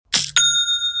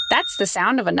That's the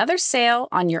sound of another sale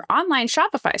on your online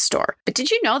Shopify store. But did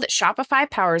you know that Shopify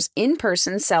powers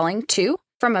in-person selling too?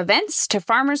 From events to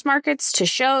farmers markets to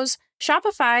shows,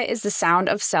 Shopify is the sound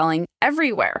of selling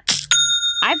everywhere.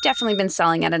 I've definitely been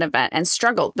selling at an event and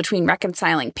struggled between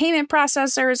reconciling payment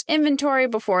processors, inventory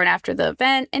before and after the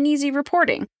event, and easy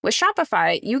reporting. With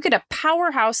Shopify, you get a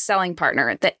powerhouse selling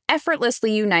partner that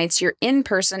effortlessly unites your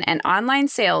in-person and online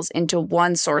sales into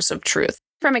one source of truth.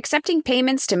 From accepting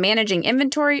payments to managing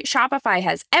inventory, Shopify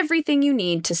has everything you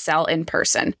need to sell in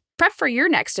person. Prep for your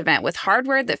next event with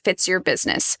hardware that fits your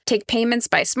business. Take payments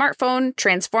by smartphone,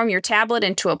 transform your tablet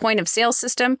into a point-of-sale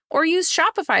system, or use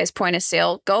Shopify's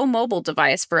point-of-sale Go mobile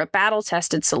device for a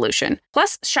battle-tested solution.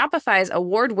 Plus, Shopify's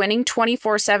award-winning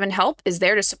 24/7 help is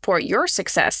there to support your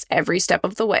success every step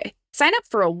of the way. Sign up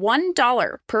for a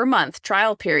 $1 per month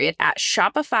trial period at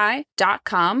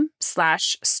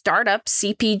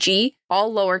shopify.com/startupcpg,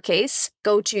 all lowercase.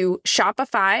 Go to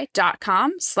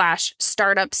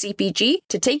shopify.com/startupcpg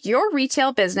to take your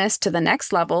retail business to the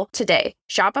next level today.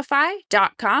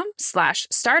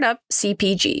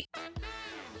 Shopify.com/startupcpg.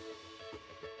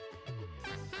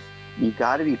 You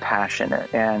got to be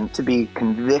passionate and to be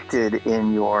convicted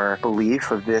in your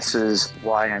belief of this is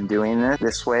why I'm doing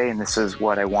this way and this is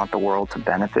what I want the world to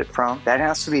benefit from. That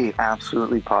has to be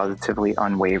absolutely positively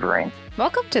unwavering.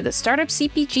 Welcome to the Startup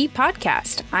CPG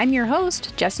podcast. I'm your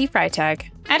host, Jesse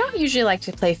Freitag. I don't usually like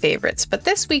to play favorites, but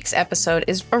this week's episode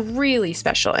is a really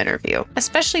special interview,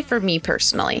 especially for me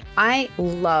personally. I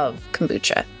love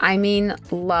kombucha. I mean,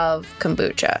 love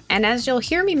kombucha. And as you'll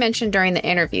hear me mention during the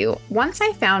interview, once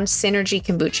I found Synergy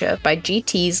Kombucha by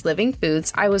GT's Living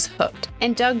Foods, I was hooked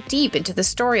and dug deep into the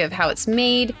story of how it's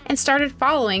made and started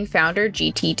following founder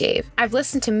GT Dave. I've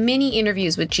listened to many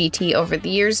interviews with GT over the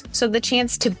years, so the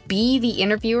chance to be the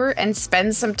interviewer and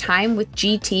spend some time with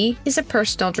GT is a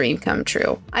personal dream come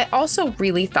true. I also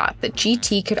really thought that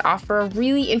GT could offer a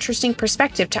really interesting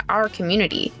perspective to our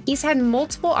community. He's had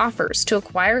multiple offers to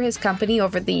acquire his company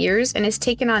over the years and has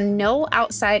taken on no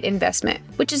outside investment,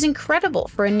 which is incredible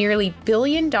for a nearly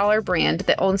billion-dollar brand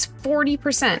that owns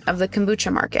 40% of the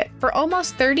kombucha market. For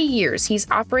almost 30 years, he's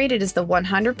operated as the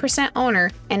 100%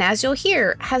 owner, and as you'll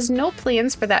hear, has no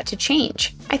plans for that to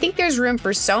change. I think there's room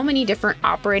for so many different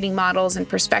operating models and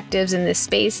perspectives in this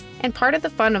space, and part of the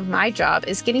fun of my job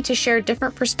is getting to share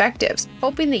different perspectives,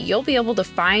 hoping that you'll be able to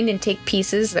find and take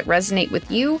pieces that resonate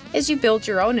with you as you build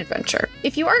your own adventure.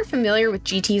 If you aren't familiar with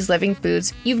GT's Living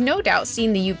Foods, you've no doubt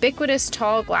seen the ubiquitous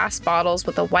tall glass bottles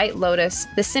with a white lotus.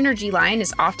 The Synergy line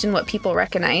is often what people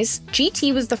recognize.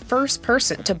 GT was the first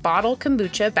person to bottle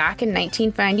kombucha back in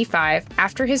 1995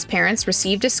 after his parents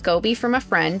received a SCOBY from a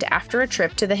friend after a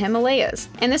trip to the Himalayas.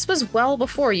 And this was well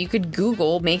before you could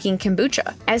Google making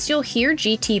kombucha. As you'll hear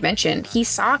GT mention, he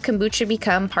saw kombucha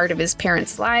become part of his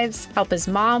parents' lives, help his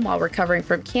mom while recovering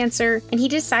from cancer, and he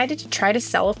decided to try to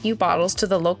sell a few bottles to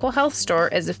the local health store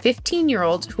as a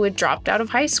 15-year-old who had dropped out of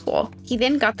high school. He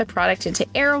then got the product into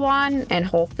Erewhon and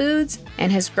Whole Foods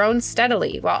and has grown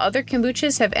steadily, while other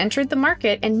kombuchas have entered the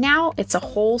market, and now it's a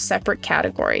whole separate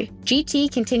category. GT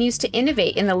continues to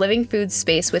innovate in the living foods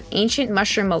space with ancient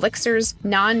mushroom elixirs,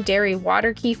 non-dairy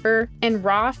water kefir, and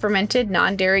raw fermented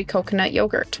non-dairy coconut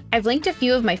yogurt. I've linked a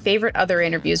few of my favorite other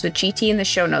interviews with GT in the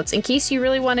show notes in case you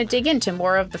really want to dig into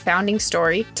more of the founding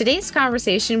story. Today's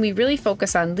conversation, we really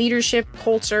focus on leadership,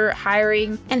 culture,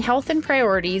 hiring, and health and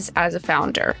priorities as a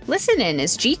founder. Listen in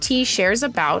as GT shares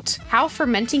about how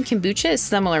fermenting kombucha is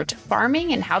similar to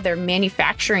farming and how their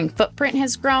manufacturing footprint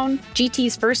has grown,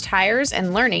 GT's first hires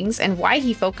and learnings and why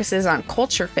he focuses on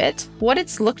culture fit, what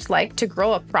it's looked like to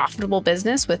grow a profitable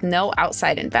business with no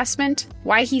outside investment,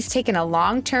 why he's taken a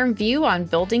long-term view on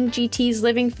building GT's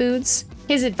Living Foods,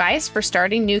 his advice for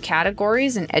starting new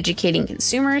categories and educating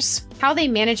consumers, how they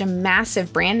manage a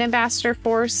massive brand ambassador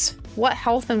force, what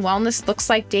health and wellness looks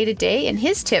like day to day, and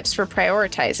his tips for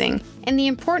prioritizing, and the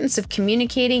importance of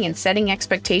communicating and setting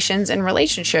expectations and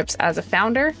relationships as a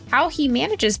founder, how he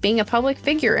manages being a public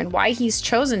figure and why he's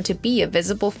chosen to be a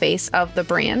visible face of the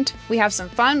brand. We have some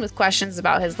fun with questions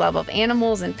about his love of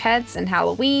animals and pets and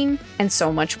Halloween, and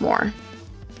so much more.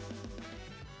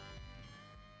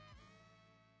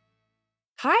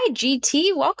 Hi,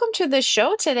 GT. Welcome to the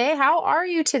show today. How are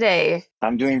you today?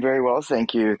 I'm doing very well,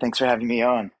 thank you. Thanks for having me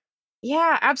on.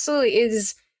 Yeah, absolutely. It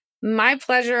is my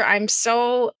pleasure. I'm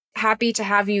so happy to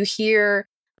have you here.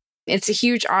 It's a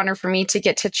huge honor for me to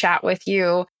get to chat with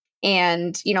you.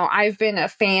 And, I've been a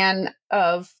fan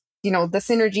of, the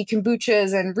Synergy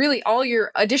kombuchas and really all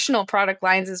your additional product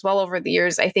lines as well over the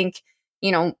years. I think,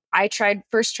 I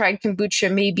first tried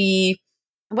kombucha maybe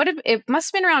it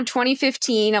must have been around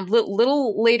 2015, a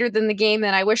little later than the game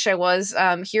than I wish I was,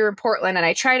 here in Portland. And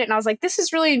I tried it and I was like, this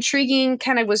is really intriguing.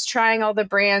 Kind of was trying all the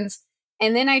brands.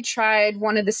 And then I tried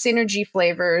one of the synergy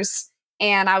flavors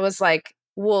and I was like,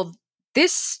 well,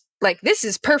 this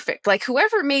is perfect. Like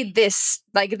whoever made this,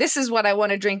 like, this is what I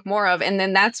want to drink more of. And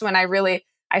then that's when I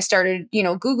started,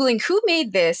 Googling who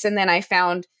made this. And then I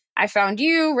found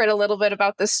you, read a little bit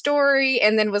about the story,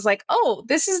 and then was like, oh,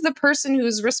 this is the person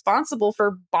who's responsible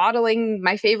for bottling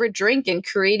my favorite drink and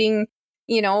creating,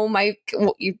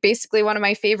 basically one of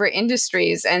my favorite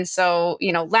industries. And so,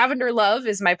 lavender love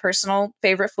is my personal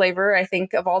favorite flavor, I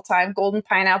think, of all time. Golden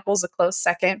pineapple is a close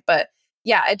second. But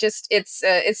yeah,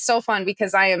 it's so fun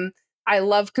because I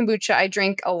love kombucha. I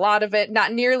drink a lot of it,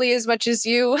 not nearly as much as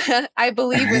you, I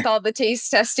believe, with all the taste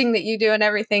testing that you do and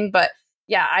everything. But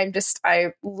yeah,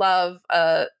 I love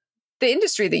the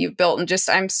industry that you've built, and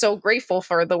I'm so grateful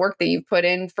for the work that you've put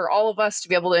in for all of us to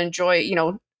be able to enjoy,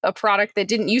 a product that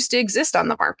didn't used to exist on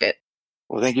the market.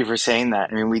 Well, thank you for saying that.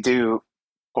 I mean, we do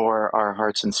pour our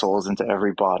hearts and souls into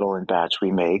every bottle and batch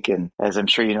we make. And as I'm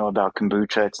sure you know about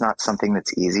kombucha, it's not something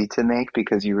that's easy to make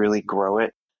because you really grow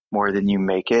it more than you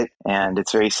make it. And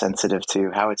it's very sensitive to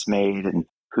how it's made and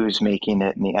who's making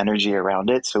it and the energy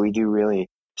around it. So we do really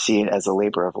see it as a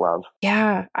labor of love.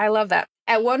 Yeah, I love that.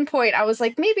 At one point, I was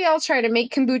like, maybe I'll try to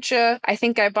make kombucha. I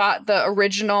think I bought the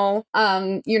original,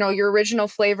 your original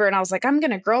flavor. And I was like, I'm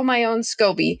going to grow my own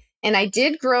SCOBY. And I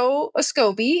did grow a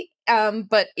SCOBY,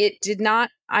 but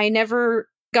I never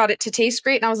got it to taste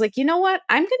great. And I was like, you know what?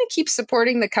 I'm going to keep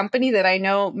supporting the company that I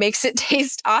know makes it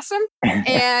taste awesome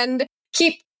and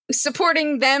keep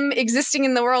supporting them existing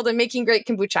in the world and making great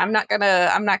kombucha. I'm not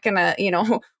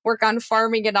gonna, work on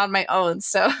farming it on my own.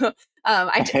 So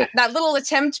that little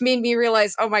attempt made me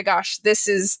realize, oh my gosh, this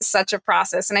is such a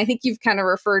process. And I think you've kind of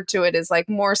referred to it as like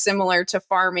more similar to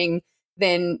farming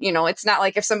than, it's not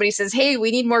like if somebody says, hey,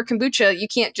 we need more kombucha, you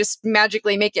can't just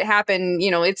magically make it happen.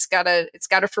 It's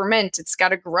gotta ferment, it's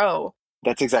gotta grow.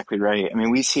 That's exactly right. I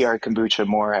mean, we see our kombucha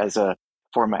more as a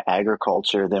form of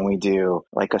agriculture than we do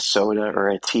like a soda or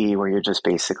a tea where you're just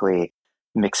basically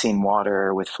mixing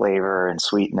water with flavor and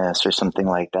sweetness or something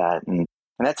like that. And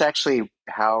that's actually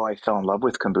how I fell in love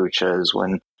with kombucha is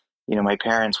when, my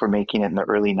parents were making it in the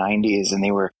early 90s and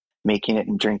they were making it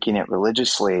and drinking it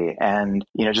religiously. And,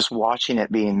 just watching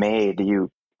it being made, you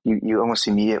almost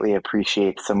immediately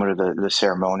appreciate some of the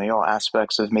ceremonial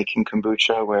aspects of making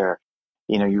kombucha where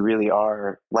you really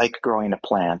are like growing a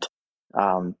plant,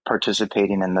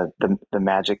 participating in the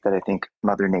magic that I think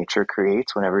Mother Nature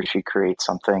creates whenever she creates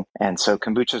something. And so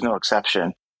kombucha is no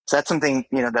exception. So that's something,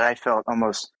 that I felt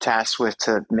almost tasked with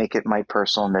to make it my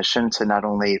personal mission to not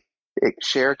only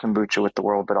share kombucha with the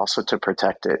world, but also to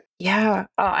protect it. Yeah.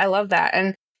 Oh, I love that.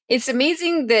 And it's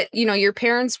amazing that, your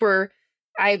parents were,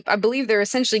 I believe they're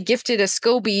essentially gifted a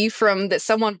SCOBY that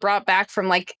someone brought back from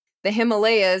like the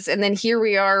Himalayas. And then here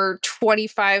we are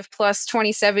 25 plus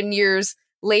 27 years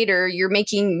later, you're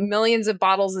making millions of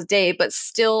bottles a day, but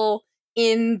still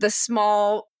in the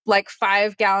small, like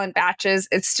 5 gallon batches.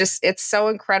 It's so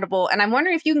incredible. And I'm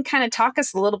wondering if you can kind of talk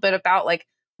us a little bit about like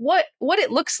what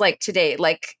it looks like today,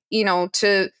 like,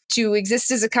 to exist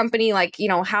as a company, like,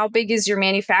 how big is your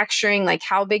manufacturing, like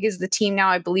how big is the team now?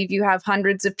 I believe you have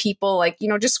hundreds of people, like,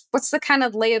 just what's the kind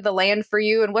of lay of the land for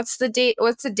you, and what's the day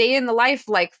in the life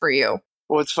like for you?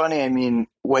 Well, it's funny. I mean,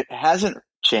 what hasn't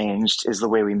changed is the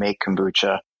way we make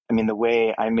kombucha. I mean, the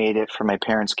way I made it for my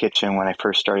parents' kitchen when I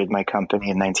first started my company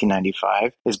in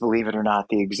 1995 is, believe it or not,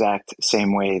 the exact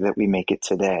same way that we make it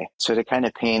today. So to kind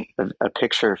of paint a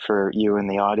picture for you and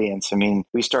the audience, I mean,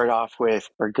 we start off with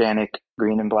organic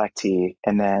green and black tea.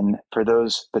 And then for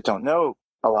those that don't know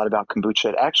a lot about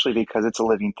kombucha, actually, because it's a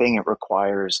living thing, it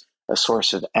requires a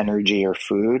source of energy or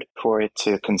food for it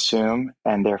to consume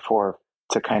and therefore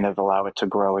to kind of allow it to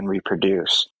grow and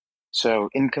reproduce. So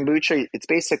in kombucha, it's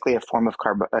basically a form of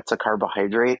that's a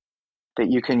carbohydrate that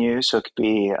you can use. So it could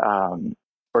be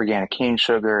organic cane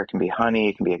sugar, it can be honey,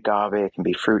 it can be agave, it can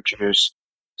be fruit juice.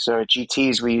 So at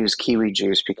GTs, we use kiwi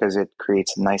juice because it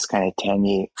creates a nice kind of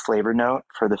tangy flavor note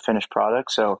for the finished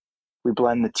product. So we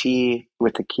blend the tea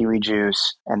with the kiwi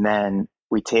juice, and then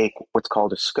we take what's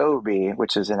called a SCOBY,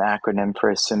 which is an acronym for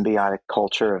a symbiotic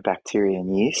culture of bacteria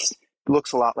and yeast. It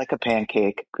looks a lot like a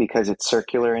pancake because it's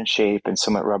circular in shape and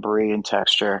somewhat rubbery in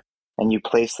texture. And you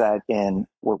place that in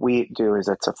what we do is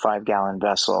it's a 5 gallon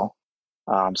vessel.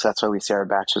 So that's why we say our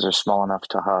batches are small enough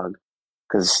to hug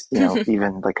because,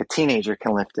 even like a teenager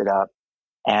can lift it up.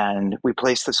 And we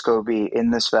place the SCOBY in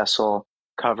this vessel,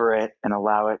 cover it, and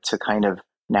allow it to kind of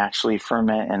naturally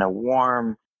ferment in a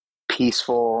warm,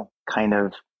 peaceful, kind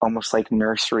of almost like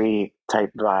nursery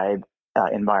type vibe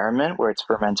environment where it's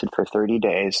fermented for 30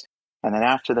 days. And then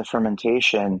after the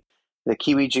fermentation, the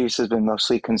kiwi juice has been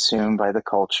mostly consumed by the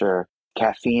culture.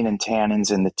 Caffeine and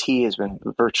tannins in the tea has been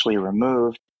virtually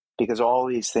removed because all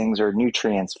these things are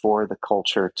nutrients for the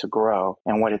culture to grow.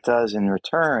 And what it does in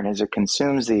return is it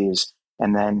consumes these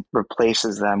and then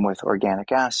replaces them with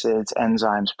organic acids,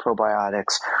 enzymes,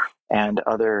 probiotics, and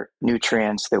other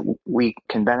nutrients that we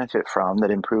can benefit from that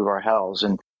improve our health.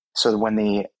 And so when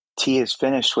the tea is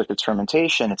finished with its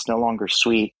fermentation, it's no longer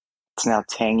sweet. It's now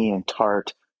tangy and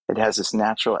tart. It has this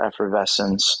natural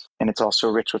effervescence, and it's also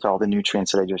rich with all the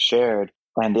nutrients that I just shared.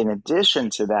 And in addition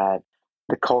to that,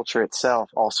 the culture itself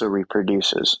also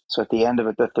reproduces. So at the end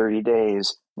of the 30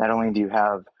 days, not only do you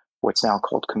have what's now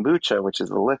called kombucha, which is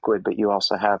the liquid, but you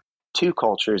also have two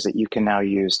cultures that you can now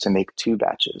use to make two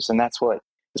batches. And that's what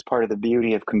is part of the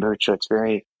beauty of kombucha. It's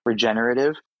very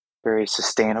regenerative, very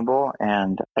sustainable,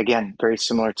 and again, very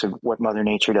similar to what Mother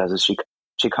Nature does is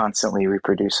she constantly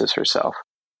reproduces herself.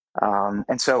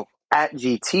 And so at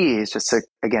GTs, just to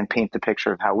again paint the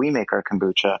picture of how we make our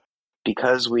kombucha,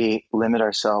 because we limit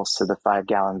ourselves to the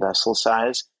 5-gallon vessel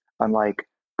size, unlike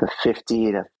the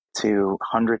 50 to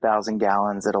 100,000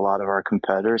 gallons that a lot of our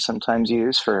competitors sometimes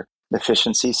use for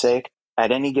efficiency's sake,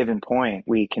 at any given point,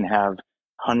 we can have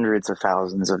hundreds of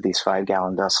thousands of these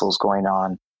 5-gallon vessels going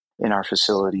on in our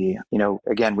facility.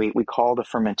 Again, we call the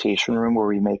fermentation room where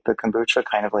we make the kombucha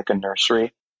kind of like a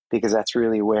nursery, because that's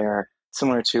really where,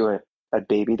 similar to a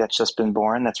baby that's just been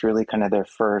born, that's really kind of their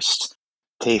first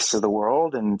taste of the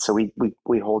world. And so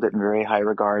we hold it in very high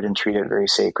regard and treat it very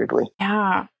sacredly.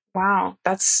 Yeah. Wow.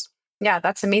 That's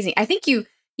amazing. I think you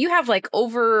have like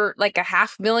over like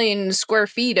 500,000 square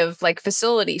feet of like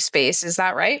facility space. Is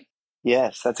that right?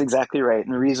 Yes, that's exactly right.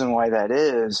 And the reason why that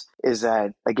is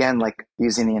that, again, like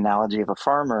using the analogy of a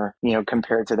farmer,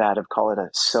 compared to that of, call it a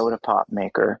soda pop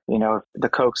maker, the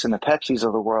Cokes and the Pepsis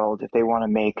of the world, if they want to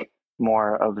make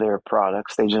more of their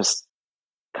products, they just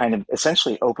kind of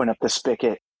essentially open up the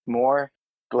spigot more,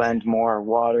 blend more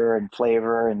water and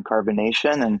flavor and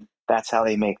carbonation, and that's how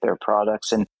they make their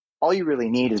products. And all you really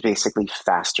need is basically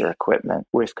faster equipment.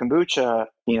 With kombucha,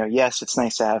 yes, it's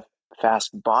nice to have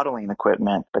fast bottling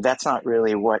equipment, but that's not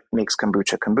really what makes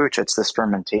kombucha kombucha. It's this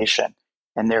fermentation.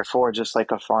 And therefore, just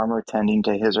like a farmer tending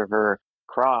to his or her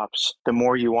crops, the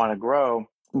more you want to grow,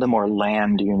 the more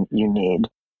land you need.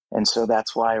 And so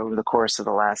that's why over the course of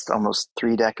the last almost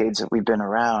 3 decades that we've been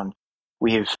around,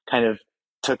 we've kind of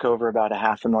took over about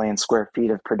 500,000 square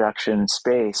feet of production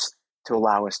space to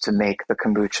allow us to make the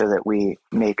kombucha that we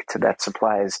make that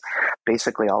supplies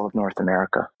basically all of North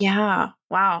America. Yeah.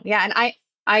 Wow. Yeah. And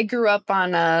I grew up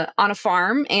on a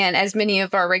farm, and as many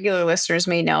of our regular listeners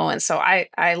may know, and so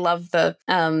I love the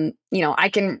I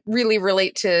can really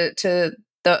relate to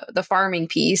the farming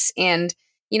piece, and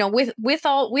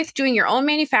with doing your own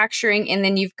manufacturing, and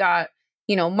then you've got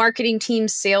marketing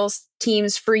teams, sales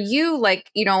teams. For you, like,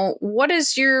 what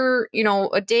is your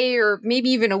a day or maybe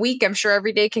even a week? I'm sure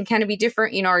every day can kind of be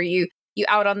different. Are you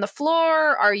out on the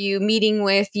floor? Are you meeting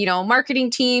with,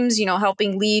 marketing teams,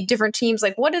 helping lead different teams?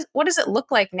 Like, what does it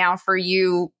look like now for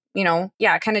you,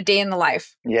 kind of day in the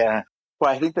life? Yeah. Well,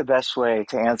 I think the best way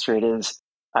to answer it is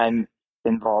I'm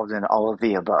involved in all of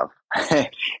the above.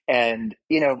 And,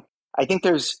 I think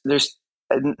there's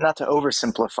not to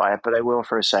oversimplify it, but I will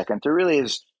for a second. There really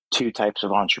is two types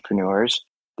of entrepreneurs.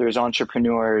 There's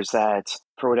entrepreneurs that,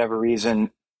 for whatever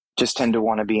reason, just tend to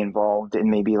want to be involved in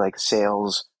maybe like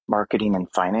sales, marketing, and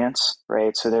finance,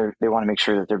 right? So they want to make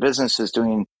sure that their business is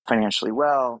doing financially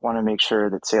well, want to make sure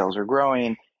that sales are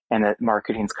growing, and that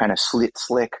marketing's kind of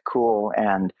slick, cool,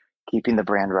 and keeping the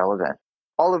brand relevant,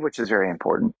 all of which is very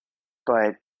important.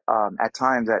 But at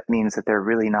times that means that they're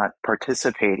really not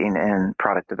participating in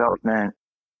product development,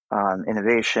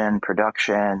 innovation,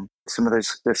 production, some of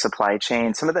the supply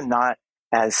chain, some of the not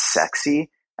as sexy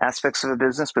aspects of a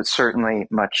business, but certainly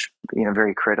much,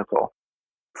 very critical.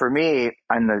 For me,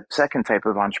 I'm the second type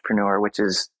of entrepreneur, which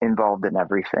is involved in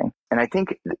everything. And I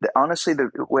think, honestly, the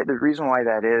reason why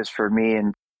that is for me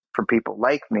and for people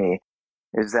like me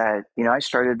is that, I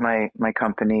started my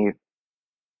company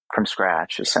from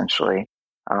scratch, essentially.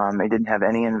 I didn't have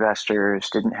any investors,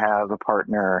 didn't have a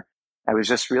partner. I was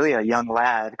just really a young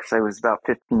lad because I was about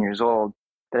 15 years old,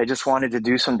 that I just wanted to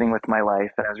do something with my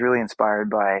life. And I was really inspired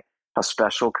by how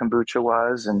special kombucha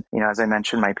was. And, as I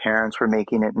mentioned, my parents were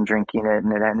making it and drinking it,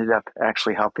 and it ended up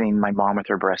actually helping my mom with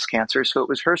her breast cancer. So it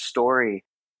was her story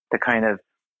that kind of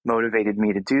motivated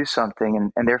me to do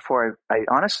something. And therefore, I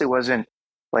honestly wasn't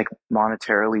like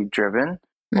monetarily driven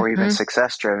or even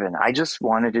success driven. I just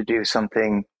wanted to do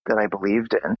something that I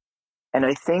believed in. And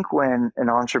I think when an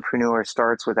entrepreneur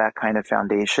starts with that kind of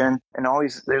foundation, and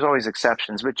there's always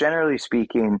exceptions, but generally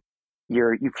speaking,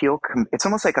 it's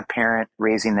almost like a parent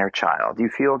raising their child. You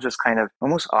feel just kind of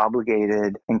almost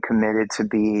obligated and committed to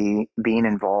being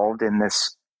involved in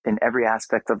this, in every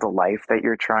aspect of the life that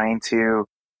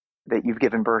you've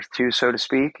given birth to, so to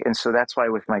speak. And so that's why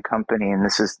with my company, and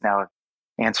this is now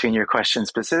answering your question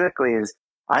specifically, is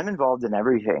I'm involved in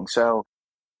everything. So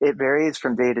it varies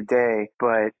from day to day,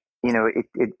 but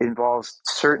it involves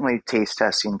certainly taste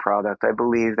testing product. I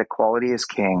believe that quality is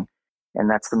king, and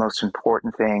that's the most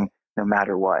important thing, no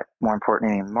matter what. More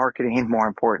important than marketing, more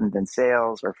important than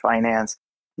sales or finance.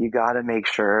 You got to make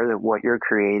sure that what you're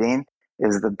creating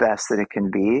is the best that it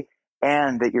can be,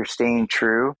 and that you're staying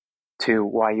true to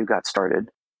why you got started,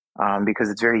 because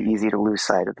it's very easy to lose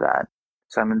sight of that.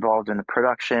 So I'm involved in the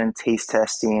production, taste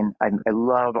testing. I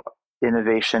love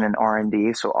innovation and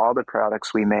R&D. So all the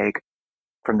products we make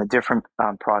from the different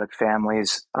product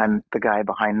families, I'm the guy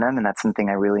behind them, and that's something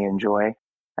I really enjoy.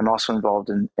 I'm also involved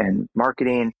in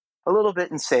marketing, a little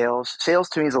bit in sales. Sales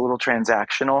to me is a little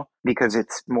transactional because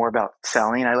it's more about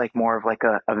selling. I like more of like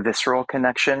a visceral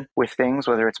connection with things,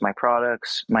 whether it's my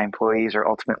products, my employees, or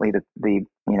ultimately the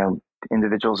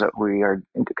individuals that we are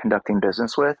conducting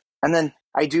business with. And then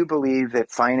I do believe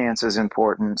that finance is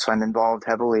important. So I'm involved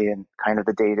heavily in kind of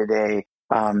the day-to-day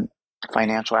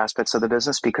financial aspects of the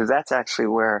business, because that's actually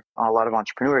where a lot of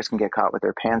entrepreneurs can get caught with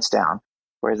their pants down,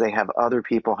 whereas they have other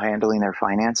people handling their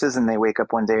finances, and they wake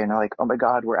up one day and they're like, oh my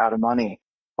God, we're out of money,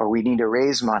 or we need to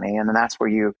raise money. And then that's where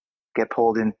you get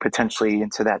pulled in potentially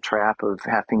into that trap of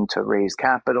having to raise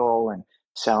capital and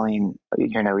selling,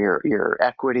 your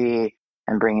equity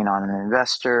and bringing on an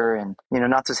investor. And,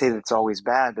 not to say that it's always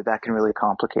bad, but that can really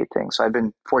complicate things. So I've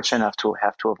been fortunate enough to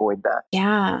have to avoid that.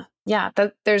 Yeah. Yeah.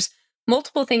 There's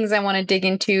multiple things I want to dig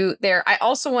into there. I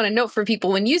also want to note for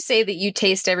people, when you say that you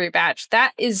taste every batch,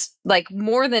 that is like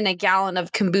more than a gallon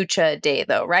of kombucha a day,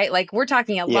 though, right? Like we're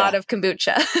talking a lot Yeah. of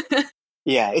kombucha.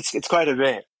 Yeah, it's quite a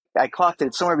bit. I clocked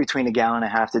it somewhere between a gallon and a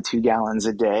half to 2 gallons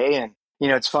a day. And,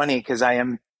 it's funny because I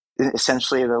am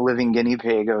essentially the living guinea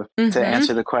pig to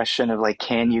answer the question of like,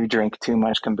 can you drink too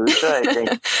much kombucha? I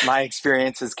think my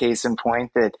experience is case in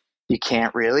point that you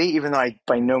can't really, even though I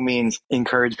by no means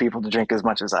encourage people to drink as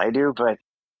much as I do, but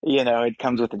it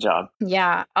comes with the job.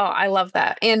 Yeah. Oh, I love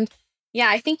that. And yeah,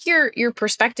 I think your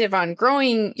perspective on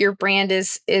growing your brand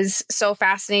is so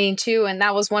fascinating too. And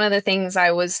that was one of the things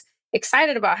I was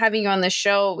excited about having you on the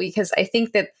show, because I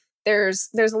think that there's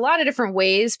a lot of different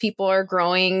ways people are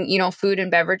growing, food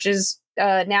and beverages.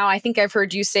 Now I think I've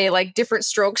heard you say like different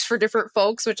strokes for different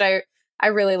folks, which I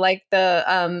really like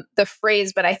the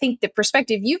phrase. But I think the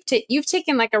perspective you've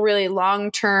taken like a really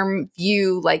long-term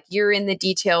view, like you're in the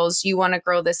details, you want to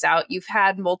grow this out. You've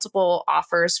had multiple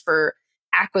offers for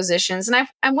acquisitions. And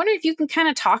I'm wondering if you can kind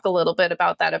of talk a little bit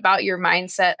about that, about your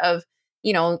mindset of,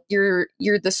 you're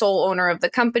the sole owner of the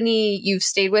company, you've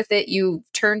stayed with it, you've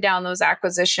turned down those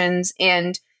acquisitions.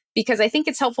 And because I think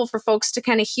it's helpful for folks to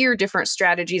kind of hear different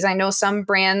strategies. I know some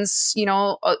brands,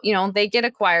 they get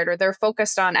acquired, or they're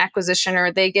focused on acquisition,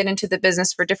 or they get into the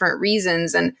business for different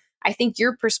reasons. And I think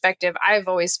your perspective I've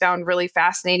always found really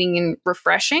fascinating and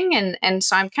refreshing. And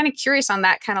so I'm kind of curious on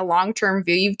that kind of long-term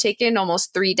view you've taken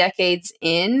almost 3 decades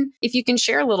in, if you can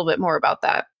share a little bit more about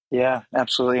that. Yeah,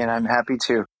 absolutely. And I'm happy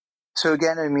to. So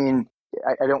again, I mean,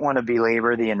 I don't want to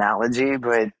belabor the analogy,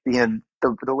 but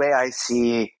the way I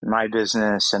see my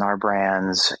business and our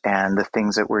brands and the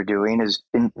things that we're doing is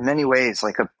in many ways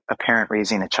like a parent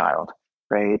raising a child,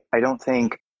 right? I don't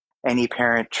think any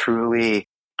parent truly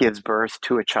gives birth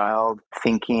to a child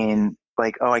thinking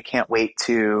like, oh, I can't wait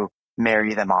to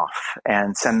marry them off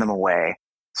and send them away,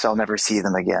 so I'll never see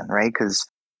them again, right? Because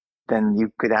then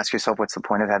you could ask yourself, what's the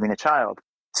point of having a child?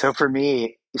 So for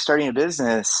me, starting a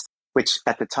business, which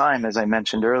at the time, as I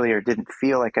mentioned earlier, didn't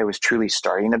feel like I was truly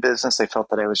starting a business. I felt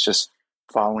that I was just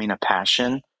following a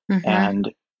passion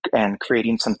and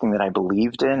creating something that I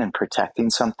believed in and protecting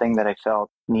something that I felt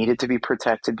needed to be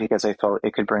protected because I felt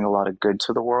it could bring a lot of good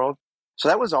to the world. So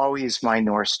that was always my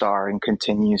North Star and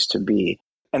continues to be.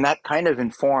 And that kind of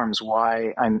informs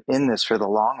why I'm in this for the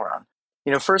long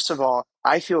run. First of all,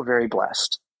 I feel very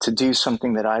blessed to do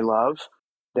something that I love,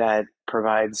 that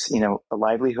provides, a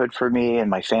livelihood for me and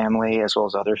my family, as well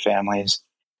as other families.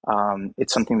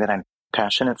 It's something that I'm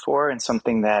passionate for, and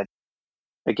something that,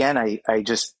 again, I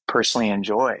just personally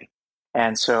enjoy.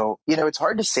 And so, it's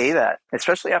hard to say that,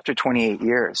 especially after 28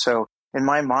 years. So in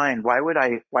my mind, why would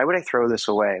I throw this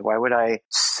away? Why would I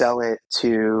sell it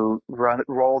to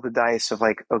roll the dice of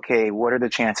like, okay, what are the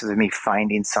chances of me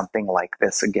finding something like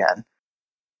this again?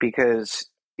 Because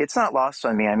it's not lost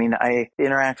on me. I mean, I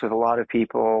interact with a lot of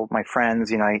people, my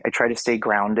friends, I try to stay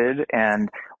grounded. And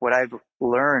what I've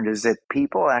learned is that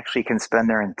people actually can spend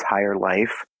their entire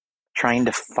life trying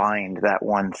to find that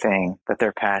one thing that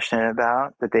they're passionate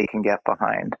about that they can get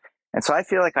behind. And so I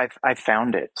feel like I've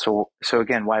found it. So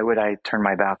again, why would I turn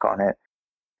my back on it?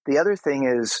 The other thing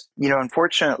is,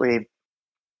 unfortunately,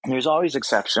 there's always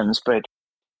exceptions, but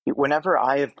whenever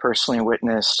I have personally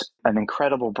witnessed an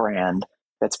incredible brand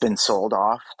that's been sold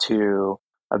off to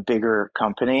a bigger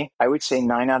company, I would say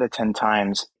 9 out of 10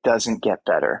 times doesn't get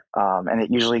better. And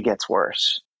it usually gets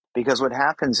worse because what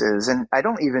happens is, and I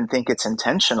don't even think it's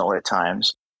intentional at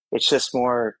times, it's just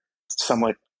more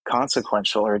somewhat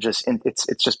consequential or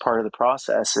it's just part of the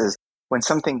process is when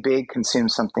something big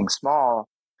consumes something small,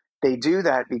 they do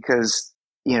that because,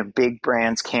 big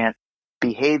brands can't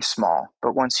behave small.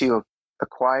 But once you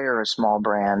acquire a small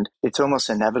brand, it's almost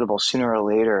inevitable sooner or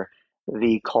later,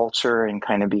 the culture and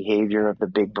kind of behavior of the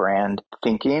big brand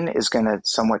thinking is going to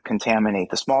somewhat contaminate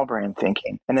the small brand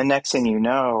thinking. And the next thing you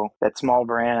know, that small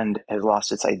brand has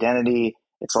lost its identity,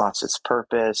 it's lost its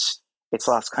purpose, it's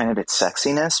lost kind of its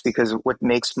sexiness, because what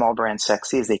makes small brands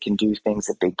sexy is they can do things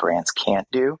that big brands can't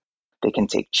do. They can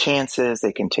take chances,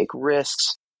 they can take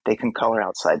risks, they can color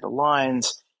outside the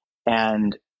lines.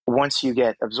 And once you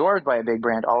get absorbed by a big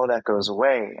brand, all of that goes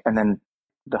away. And then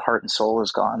the heart and soul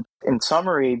is gone. In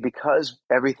summary, because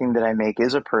everything that I make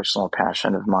is a personal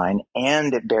passion of mine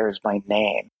and it bears my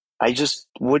name, I just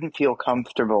wouldn't feel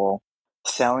comfortable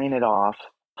selling it off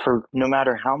for no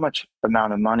matter how much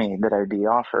amount of money that I'd be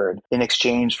offered in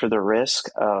exchange for the risk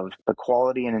of the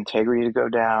quality and integrity to go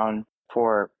down,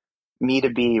 for me to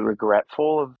be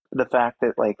regretful of the fact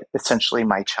that like essentially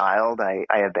my child I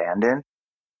abandoned.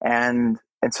 And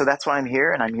so that's why I'm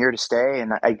here and I'm here to stay.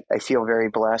 And I feel very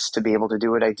blessed to be able to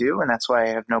do what I do. And that's why I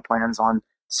have no plans on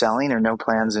selling or no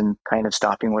plans in kind of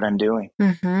stopping what I'm doing.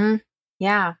 Mm-hmm.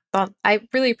 Yeah. Well, I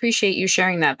really appreciate you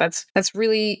sharing that. That's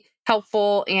really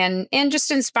helpful and just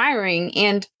inspiring.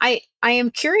 And I am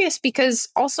curious because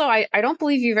also I don't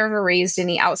believe you've ever raised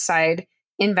any outside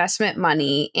investment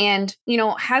money. And,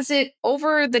 has it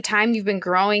over the time you've been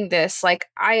growing this, like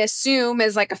I assume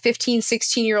as like a 15,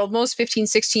 16-year-old, most 15,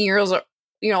 16-year-olds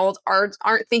are,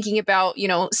 aren't thinking about,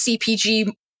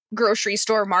 CPG grocery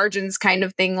store margins kind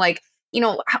of thing. Like,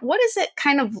 what does it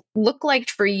kind of look like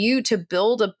for you to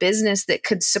build a business that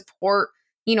could support,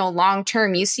 long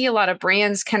term? You see a lot of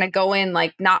brands kind of go in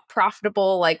like not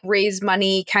profitable, like raise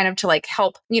money kind of to like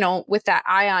help, with that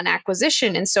eye on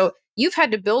acquisition. And so you've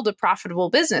had to build a profitable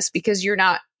business because you're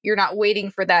not waiting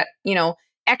for that,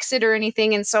 exit or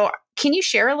anything. And so can you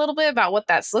share a little bit about what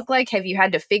that's looked like? Have you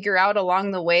had to figure out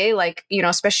along the way, like,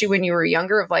 especially when you were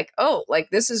younger, of like, oh,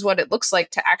 like this is what it looks like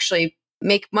to actually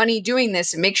make money doing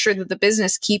this and make sure that the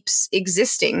business keeps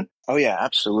existing? Oh yeah,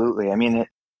 absolutely. I mean,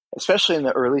 especially in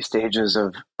the early stages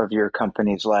of your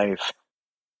company's life,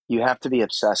 you have to be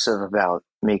obsessive about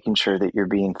making sure that you're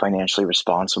being financially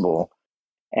responsible.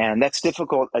 And that's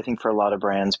difficult, I think, for a lot of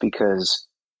brands because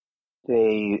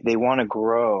they want to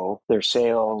grow their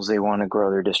sales, they want to grow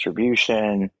their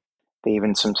distribution. They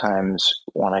even sometimes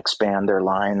want to expand their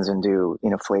lines and do,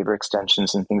 flavor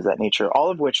extensions and things of that nature, all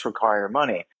of which require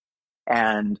money.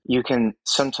 And you can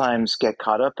sometimes get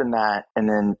caught up in that and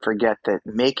then forget that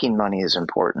making money is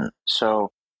important.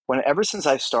 So ever since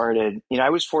I started, I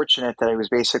was fortunate that I was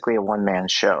basically a one-man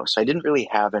show. So I didn't really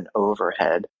have an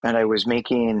overhead. And I was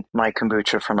making my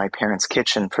kombucha from my parents'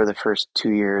 kitchen for the first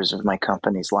 2 years of my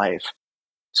company's life.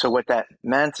 So what that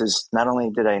meant is not only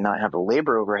did I not have a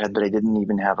labor overhead, but I didn't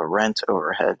even have a rent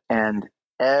overhead. And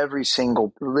every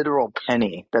single literal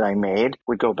penny that I made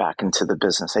would go back into the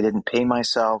business. I didn't pay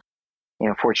myself.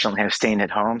 Fortunately, I was staying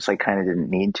at home, so I kind of didn't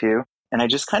need to. And I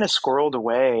just kind of squirreled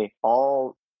away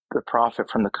all the profit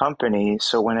from the company.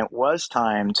 So when it was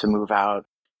time to move out,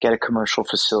 get a commercial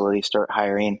facility, start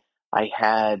hiring, I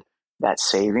had that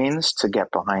savings to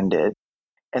get behind it.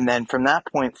 And then from that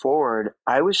point forward,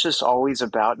 I was just always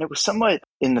about, and it was somewhat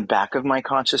in the back of my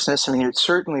consciousness. I mean, it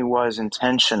certainly was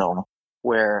intentional,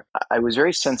 where I was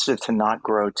very sensitive to not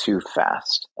grow too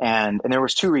fast. And there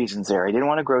was two reasons there. I didn't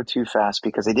want to grow too fast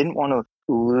because I didn't want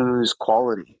to lose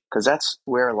quality, because that's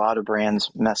where a lot of brands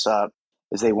mess up,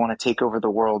 is they want to take over the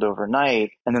world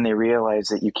overnight. And then they realize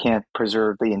that you can't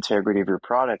preserve the integrity of your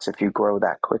products if you grow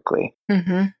that quickly.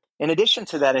 Mm-hmm. In addition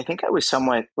to that, I think I was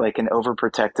somewhat like an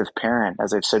overprotective parent,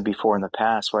 as I've said before in the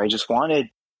past, where I just wanted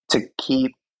to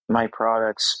keep my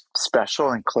products special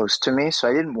and close to me. So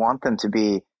I didn't want them to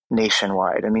be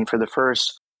nationwide. I mean, for the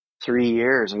first 3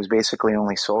 years, it was basically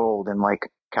only sold in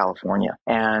like California.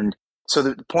 And So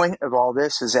the point of all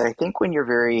this is that I think when you're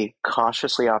very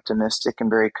cautiously optimistic and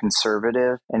very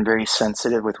conservative and very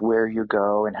sensitive with where you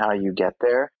go and how you get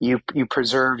there, you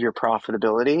preserve your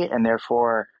profitability, and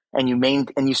therefore, and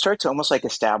you start to almost like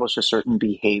establish a certain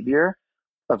behavior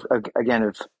of, again,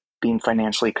 of being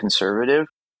financially conservative,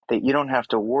 that you don't have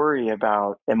to worry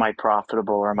about, am I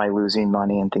profitable or am I losing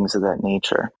money and things of that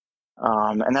nature.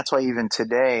 And that's why even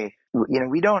today,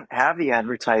 we don't have the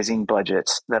advertising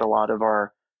budgets that a lot of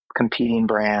our competing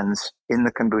brands in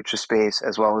the kombucha space,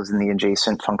 as well as in the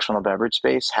adjacent functional beverage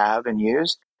space, have and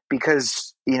use,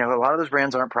 because, a lot of those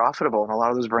brands aren't profitable and a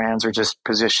lot of those brands are just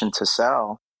positioned to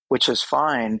sell, which is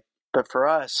fine. But for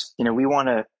us, we want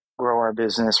to grow our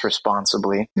business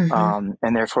responsibly. And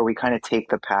therefore we kind of take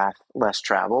the path less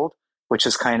traveled, which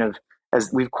is kind of,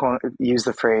 as we've used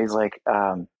the phrase, like,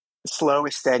 slow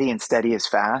is steady and steady is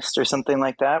fast, or something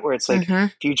like that, where it's like,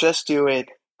 if you just do it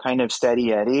kind of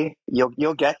steady Eddie,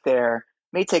 you'll get there. It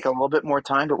may take a little bit more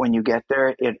time, but when you get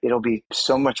there, it'll be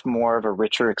so much more of a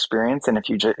richer experience than if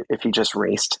you just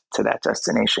raced to that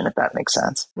destination, if that makes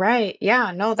sense. Right.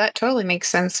 Yeah. No, that totally makes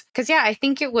sense. Because I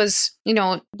think it was,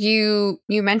 you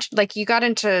mentioned like you got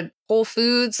into Whole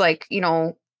Foods, like,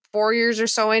 4 years or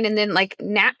so in, and then like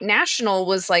national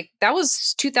was like, that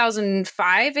was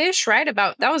 2005-ish, right?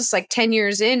 That was like 10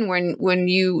 years in when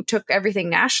you took everything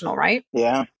national, right?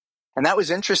 Yeah. And that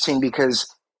was interesting because,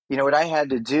 what I had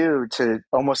to do to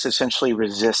almost essentially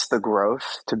resist the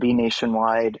growth to be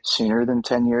nationwide sooner than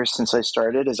 10 years since I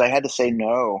started is I had to say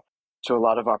no to a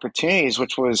lot of opportunities,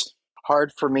 which was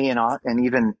hard for me and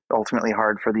even ultimately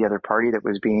hard for the other party that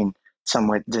was being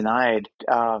somewhat denied.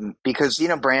 Because,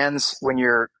 brands, when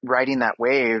you're riding that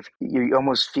wave, you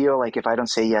almost feel like if I don't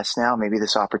say yes now, maybe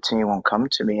this opportunity won't come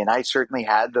to me. And I certainly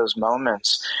had those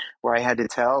moments where I had to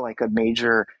tell like a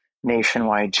major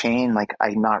nationwide chain, like,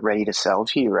 I'm not ready to sell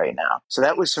to you right now. So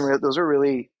that was those are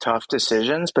really tough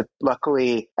decisions. But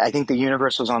luckily, I think the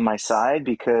universe was on my side,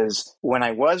 because when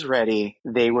I was ready,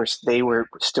 they were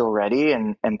still ready,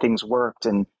 and things worked.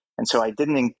 And so I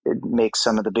didn't make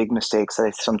some of the big mistakes that I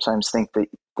sometimes think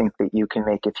that you can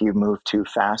make if you move too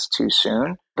fast too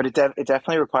soon. But it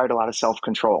definitely required a lot of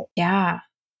self-control. Yeah.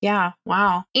 Yeah.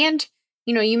 Wow. And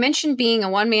you mentioned being a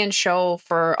one-man show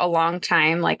for a long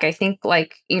time. Like, I think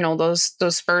like,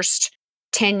 those first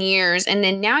 10 years. And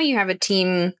then now you have a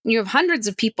team, you have hundreds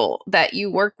of people that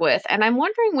you work with. And I'm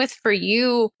wondering for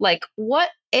you, like what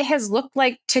it has looked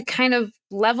like to kind of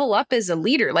level up as a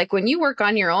leader. Like when you work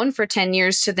on your own for 10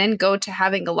 years to then go to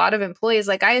having a lot of employees,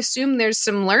 like I assume there's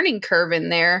some learning curve in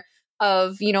there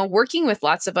of, working with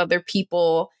lots of other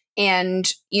people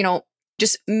and,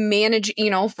 just manage,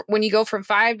 when you go from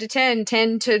 5 to 10,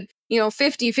 10 to,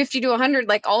 50, 50 to 100,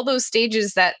 like all those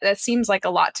stages, that seems like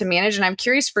a lot to manage. And I'm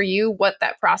curious for you what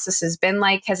that process has been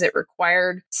like. Has it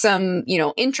required some,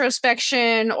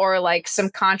 introspection or like some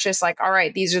conscious, like, all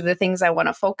right, these are the things I want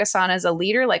to focus on as a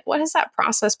leader? Like, what has that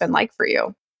process been like for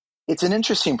you? It's an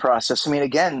interesting process. I mean,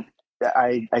 again,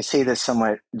 I say this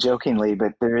somewhat jokingly,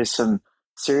 but there is some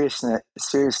seriousness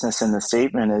in the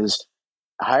statement. Is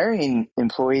hiring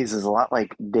employees is a lot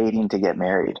like dating to get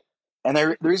married. And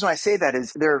the reason why I say that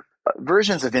is there are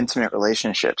versions of intimate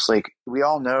relationships. Like, we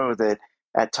all know that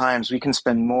at times we can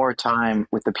spend more time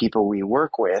with the people we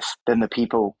work with than the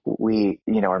people we,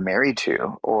 are married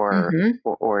to or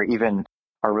even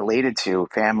are related to,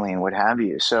 family and what have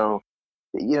you. So,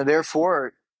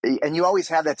 therefore, and you always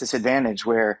have that disadvantage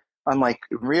where, unlike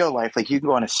real life, like you can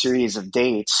go on a series of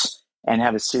dates and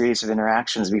have a series of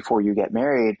interactions before you get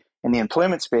married. In the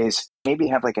employment space, maybe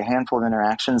have like a handful of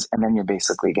interactions and then you're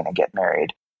basically going to get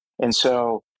married. And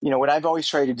so, what I've always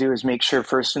tried to do is make sure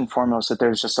first and foremost that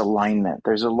there's just alignment.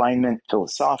 There's alignment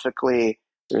philosophically,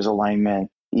 there's alignment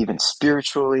even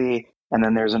spiritually, and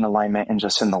then there's an alignment in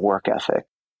the work ethic.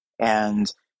 And,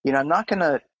 I'm not going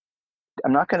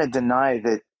to deny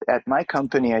that at my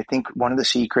company, I think one of the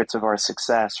secrets of our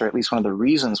success, or at least one of the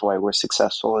reasons why we're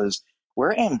successful, is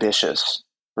we're ambitious,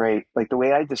 right? Like the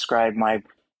way I describe my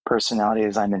personality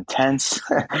is I'm intense,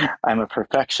 I'm a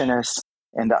perfectionist,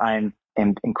 and I'm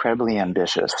incredibly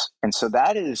ambitious. And so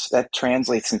that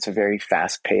translates into very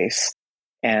fast pace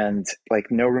and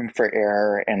like no room for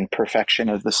error, and perfection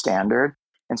of the standard.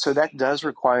 And so that does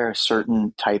require a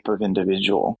certain type of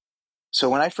individual. So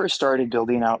when I first started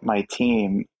building out my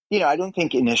team, I don't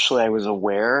think initially I was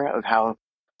aware of how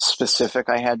specific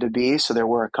I had to be. So there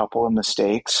were a couple of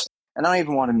mistakes. And I don't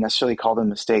even want to necessarily call them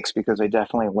mistakes because I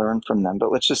definitely learned from them. But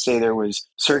let's just say there was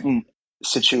certain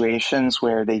situations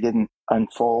where they didn't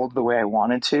unfold the way I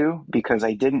wanted to because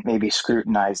I didn't maybe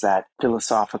scrutinize that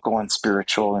philosophical and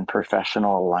spiritual and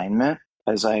professional alignment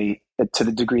as I to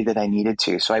the degree that I needed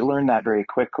to. So I learned that very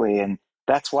quickly. And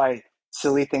that's why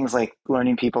silly things like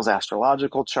learning people's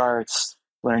astrological charts,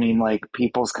 learning like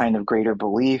people's kind of greater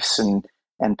beliefs and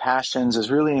passions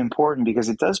is really important, because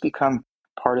it does become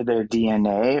part of their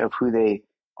DNA of who they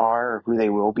are or who they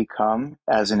will become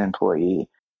as an employee.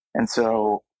 And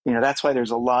so, that's why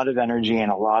there's a lot of energy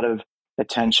and a lot of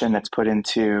attention that's put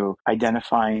into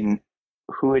identifying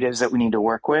who it is that we need to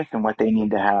work with and what they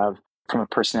need to have from a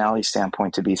personality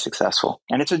standpoint to be successful.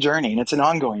 And it's a journey, and it's an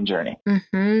ongoing journey.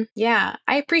 Mm-hmm. Yeah.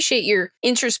 I appreciate your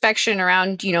introspection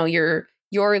around, your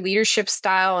leadership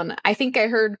style. And I think I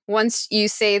heard once you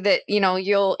say that,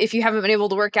 if you haven't been able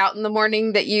to work out in the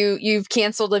morning, that you've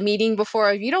canceled a meeting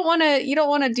before. You don't want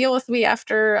to deal with me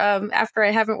after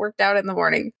I haven't worked out in the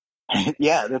morning.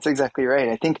 Yeah, that's exactly right.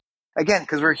 I think, again,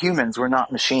 because we're humans, we're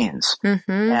not machines.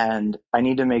 Mm-hmm. And I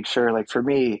need to make sure, like for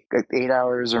me, 8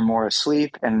 hours or more of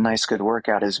sleep and a nice, good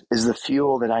workout is the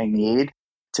fuel that I need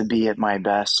to be at my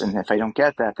best. And if I don't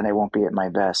get that, then I won't be at my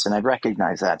best. And I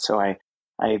recognize that. So I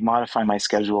modify my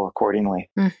schedule accordingly.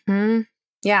 Mm-hmm.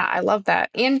 Yeah, I love that.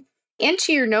 And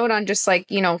to your note on just like,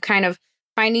 kind of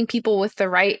finding people with the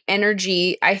right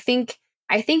energy, I think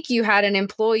you had an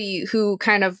employee who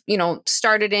kind of,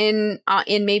 started in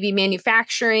maybe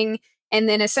manufacturing, and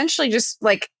then essentially just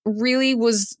like really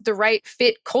was the right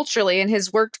fit culturally and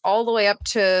has worked all the way up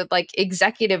to like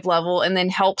executive level, and then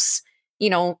helps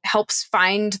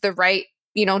find the right,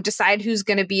 decide who's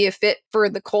going to be a fit for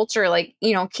the culture. Like,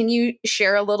 can you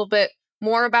share a little bit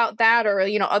more about that, or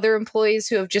other employees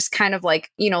who have just kind of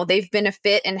like, they've been a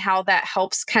fit, and how that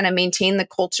helps kind of maintain the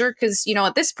culture? Because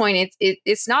at this point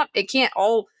it's not, it can't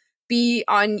all be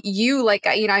on you. Like,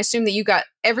 I assume that you got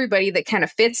everybody that kind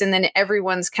of fits, and then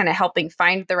everyone's kind of helping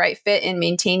find the right fit and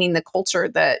maintaining the culture,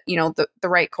 that the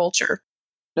right culture.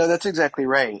 No, that's exactly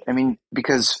right. I mean,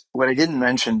 because what I didn't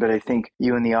mention, but I think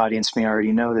you and the audience may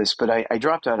already know this, but I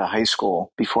dropped out of high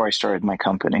school before I started my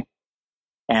company.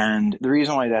 And the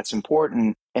reason why that's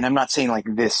important, and I'm not saying like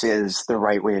this is the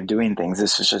right way of doing things,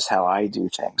 this is just how I do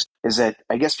things, is that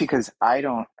I guess because I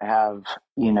don't have,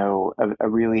 a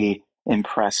really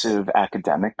impressive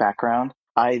academic background,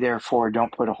 I therefore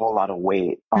don't put a whole lot of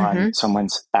weight on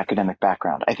someone's academic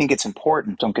background. I think it's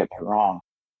important, don't get me wrong.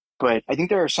 But I think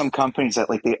there are some companies that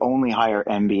like they only hire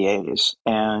MBAs.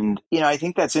 And, I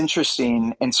think that's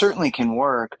interesting and certainly can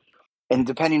work. And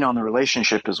depending on the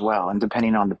relationship as well, and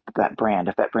depending on that brand,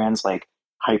 if that brand's like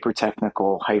hyper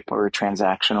technical, hyper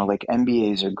transactional, like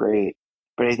MBAs are great.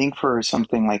 But I think for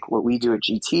something like what we do at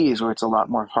GTs, where it's a lot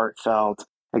more heartfelt,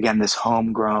 again, this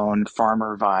homegrown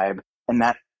farmer vibe, and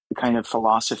that kind of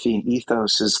philosophy and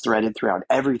ethos is threaded throughout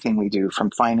everything we do,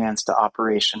 from finance to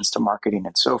operations to marketing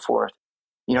and so forth.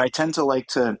 I tend to like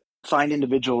to find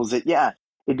individuals that, yeah,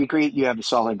 it'd be great you have a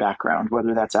solid background,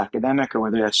 whether that's academic or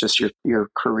whether that's just your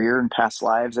career and past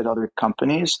lives at other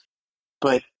companies.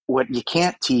 But what you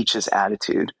can't teach is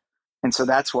attitude. And so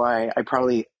that's why I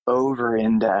probably over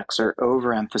index or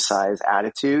overemphasize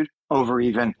attitude over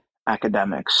even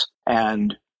academics.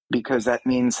 And because that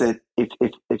means that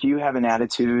if you have an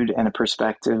attitude and a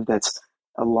perspective that's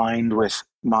aligned with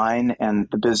mine and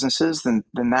the businesses, then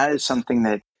that is something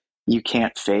that you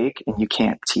can't fake and you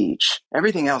can't teach.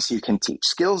 Everything else you can teach.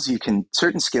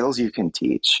 Certain skills you can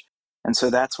teach. And so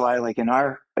that's why, like in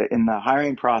the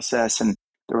hiring process and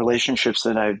the relationships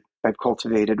that I've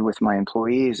cultivated with my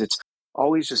employees, it's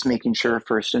always just making sure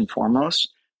first and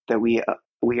foremost that we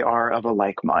are of a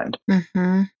like mind.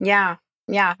 Mm-hmm. Yeah.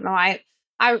 Yeah. No, I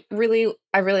really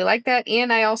like that.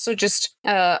 And I also just,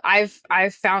 I've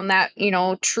found that,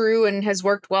 true, and has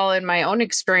worked well in my own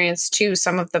experience too.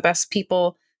 Some of the best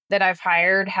people that I've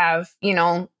hired have,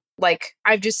 like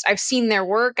I've seen their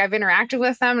work, I've interacted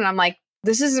with them, and I'm like,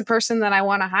 this is a person that I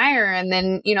want to hire. And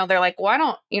then, they're like, well,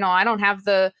 I don't have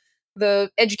the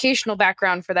educational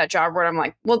background for that job. Where I'm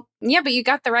like, well, yeah, but you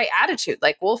got the right attitude.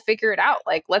 Like, we'll figure it out.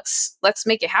 Like, let's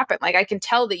make it happen. Like, I can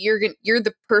tell that you're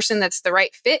the person that's the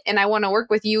right fit, and I want to work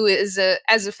with you as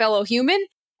a fellow human.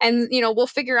 And we'll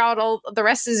figure out all the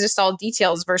rest is just all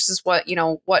details versus what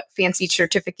fancy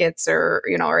certificates or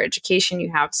education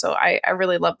you have. So I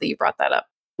really love that you brought that up.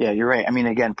 Yeah, you're right. I mean,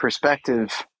 again,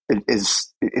 perspective it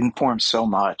informs so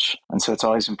much. And so it's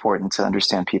always important to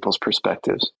understand people's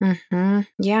perspectives. Mm-hmm.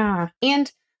 Yeah.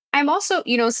 And I'm also,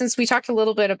 since we talked a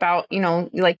little bit about,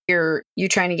 like you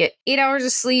trying to get 8 hours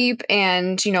of sleep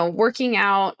and, working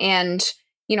out, and,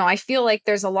 I feel like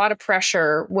there's a lot of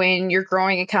pressure when you're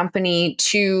growing a company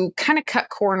to kind of cut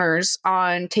corners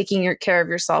on taking care of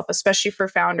yourself, especially for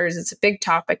founders. It's a big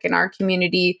topic in our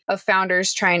community of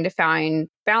founders trying to find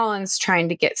balance, trying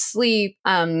to get sleep.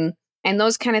 and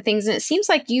those kind of things. And it seems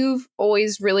like you've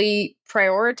always really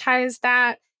prioritized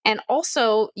that. And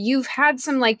also you've had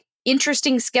some like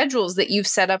interesting schedules that you've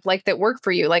set up like that work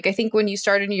for you. Like I think when you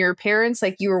started your parents,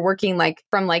 like you were working like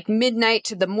from like midnight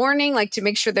to the morning, like to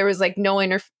make sure there was like no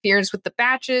interference with the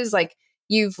batches.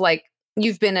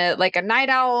 You've been a night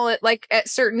owl at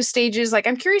certain stages. Like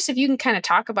I'm curious if you can kind of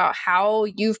talk about how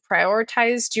you've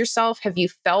prioritized yourself. Have you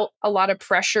felt a lot of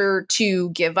pressure to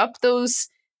give up those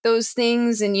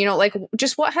things? And, like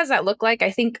just what has that looked like?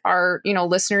 I think our,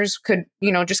 listeners could,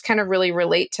 just kind of really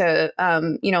relate to,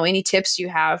 any tips you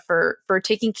have for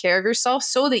taking care of yourself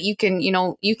so that you can,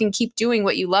 you can keep doing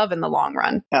what you love in the long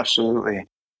run. Absolutely.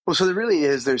 Well, so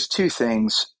there's two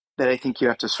things that I think you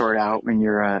have to sort out when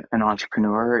you're an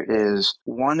entrepreneur. Is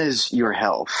one is your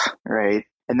health, right?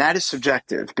 And that is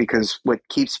subjective because what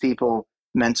keeps people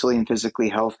mentally and physically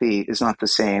healthy is not the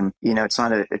same. It's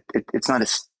not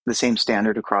the same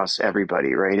standard across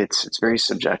everybody, right? It's very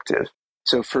subjective.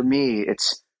 So for me,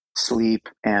 it's sleep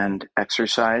and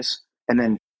exercise. And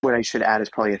then what I should add is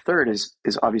probably a third is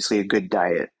obviously a good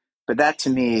diet. But that to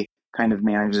me kind of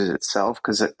manages itself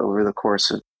because over the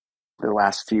course of the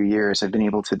last few years, I've been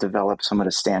able to develop somewhat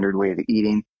a standard way of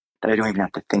eating that I don't even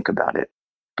have to think about it.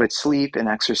 But sleep and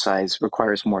exercise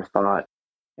requires more thought.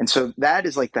 And so that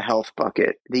is like the health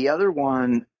bucket. The other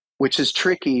one, which is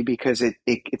tricky because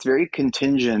it's very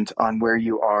contingent on where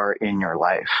you are in your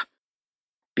life.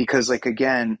 Because like,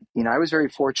 again, I was very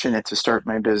fortunate to start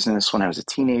my business when I was a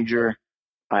teenager.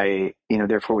 I,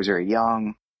 therefore was very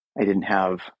young. I didn't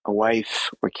have a wife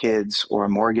or kids or a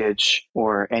mortgage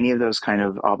or any of those kind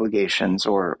of obligations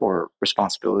or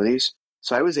responsibilities.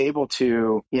 So I was able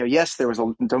to, yes,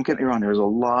 don't get me wrong, there was a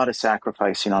lot of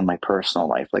sacrificing on my personal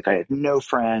life. Like I had no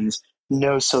friends,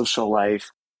 no social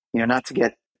life, not to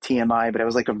get TMI, but I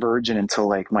was like a virgin until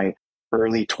like my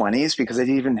early 20s because I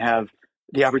didn't even have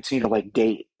the opportunity to like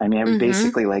date. I mean, I was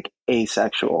basically like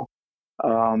asexual.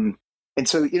 And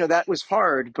so, that was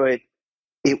hard, but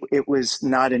it was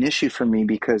not an issue for me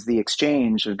because the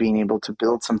exchange of being able to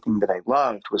build something that I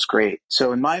loved was great.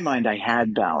 So in my mind, I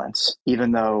had balance,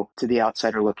 even though to the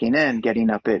outsider looking in,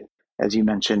 getting up at, as you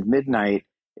mentioned, midnight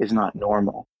is not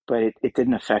normal, but it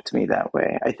didn't affect me that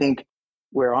way. I think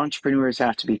where entrepreneurs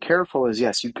have to be careful is,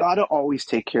 yes, you've got to always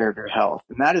take care of your health.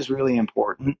 And that is really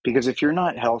important because if you're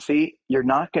not healthy, you're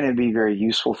not going to be very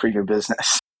useful for your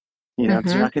business.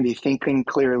 Because you're not going to be thinking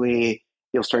clearly.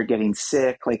 You'll start getting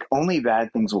sick. Like only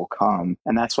bad things will come.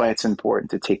 And that's why it's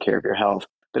important to take care of your health.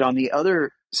 But on the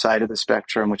other side of the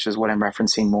spectrum, which is what I'm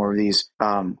referencing more of these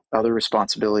other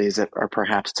responsibilities that are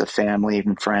perhaps to family,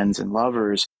 even friends and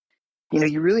lovers,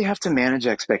 you really have to manage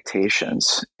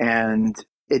expectations and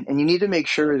you need to make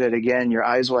sure that, again, your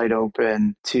eyes wide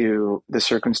open to the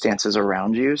circumstances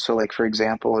around you. So like, for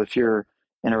example, if you're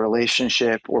in a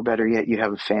relationship or better yet, you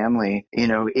have a family,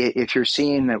 if you're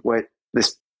seeing that what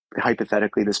this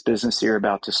hypothetically, this business you're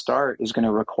about to start is going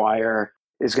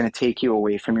to take you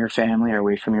away from your family or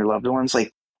away from your loved ones,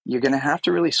 like you're going to have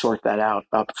to really sort that out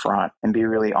up front and be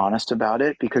really honest about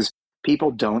it because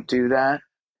people don't do that.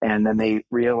 And then they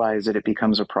realize that it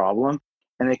becomes a problem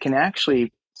and it can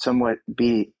actually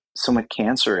be somewhat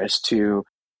cancerous to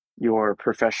your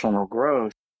professional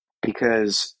growth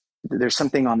because there's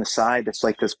something on the side that's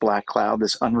like this black cloud,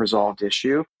 this unresolved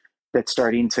issue that's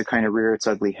starting to kind of rear its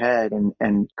ugly head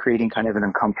and creating kind of an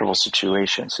uncomfortable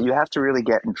situation. So you have to really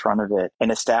get in front of it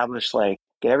and establish, like,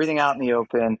 get everything out in the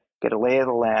open, get a lay of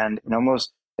the land, and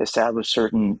almost establish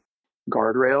certain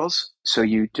guardrails so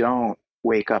you don't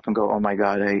wake up and go, oh my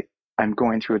God, I'm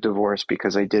going through a divorce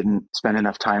because I didn't spend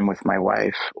enough time with my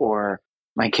wife, or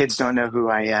my kids don't know who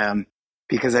I am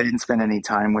because I didn't spend any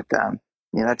time with them.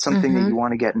 That's something that you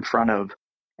want to get in front of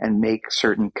and make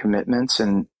certain commitments.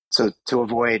 And so to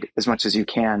avoid as much as you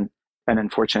can an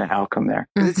unfortunate outcome there.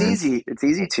 It's easy. It's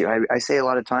easy to. I say a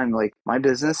lot of time, like, my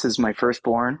business is my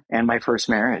firstborn and my first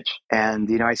marriage. And,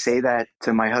 I say that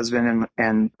to my husband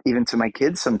and even to my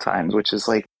kids sometimes, which is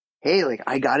like, hey, like,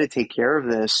 I got to take care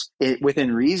of this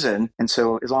within reason. And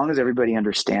so as long as everybody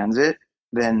understands it,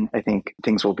 then I think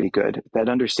things will be good. That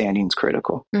understanding is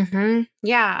critical.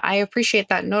 Yeah, I appreciate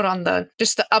that note on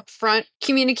just the upfront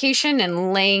communication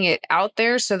and laying it out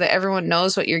there so that everyone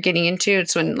knows what you're getting into.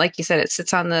 It's when, like you said, it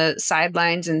sits on the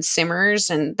sidelines and simmers,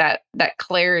 and that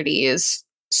clarity is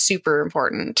super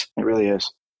important. It really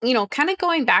is. Kind of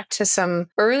going back to some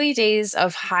early days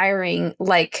of hiring,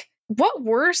 like, what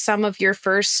were some of your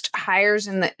first hires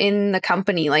in the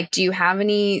company? Like, do you have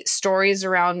any stories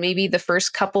around maybe the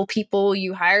first couple people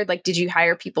you hired? Like, did you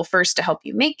hire people first to help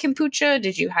you make kombucha?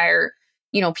 Did you hire,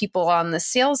 people on the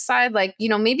sales side? Like,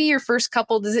 maybe your first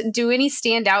couple, do any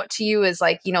stand out to you as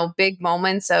like, big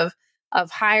moments of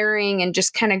of hiring and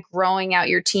just kind of growing out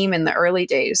your team in the early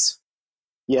days?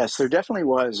 Yes, there definitely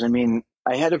was. I mean,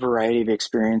 I had a variety of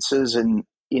experiences. And,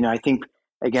 I think,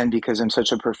 again, because I'm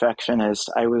such a perfectionist,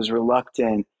 I was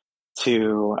reluctant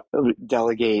to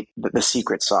delegate the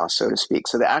secret sauce, so to speak.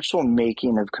 So the actual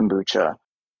making of kombucha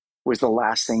was the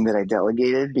last thing that I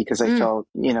delegated because I Mm. felt,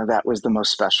 that was the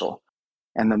most special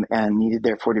and needed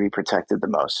therefore to be protected the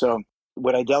most. So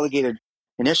what I delegated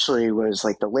initially was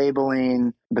like the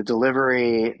labeling, the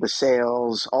delivery, the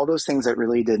sales, all those things that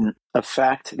really didn't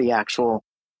affect the actual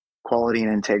quality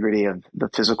and integrity of the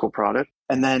physical product.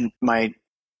 And then my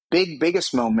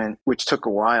biggest moment, which took a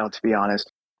while to be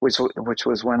honest, which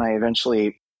was when I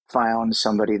eventually found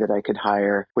somebody that I could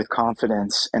hire with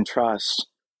confidence and trust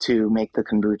to make the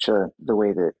kombucha the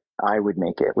way that I would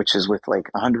make it, which is with like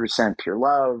 100% pure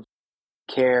love,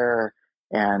 care,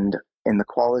 and in the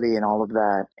quality and all of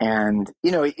that. And,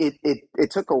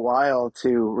 it took a while to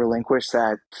relinquish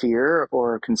that fear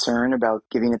or concern about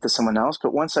giving it to someone else.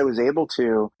 But once I was able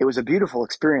to, it was a beautiful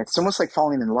experience. It's almost like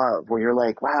falling in love where you're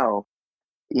like, wow,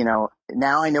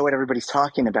 now I know what everybody's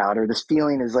talking about, or this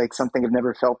feeling is like something I've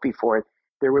never felt before.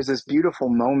 There was this beautiful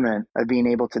moment of being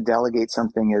able to delegate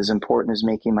something as important as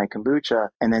making my kombucha,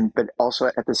 but also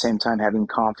at the same time having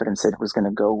confidence that it was going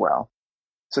to go well.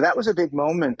 So that was a big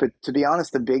moment. But to be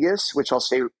honest, the biggest, which I'll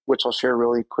share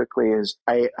really quickly, is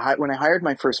when I hired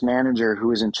my first manager who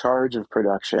was in charge of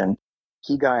production,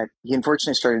 he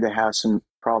unfortunately started to have some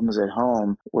problems at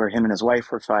home where him and his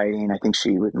wife were fighting. I think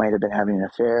she might have been having an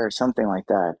affair or something like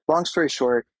that. Long story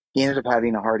short, he ended up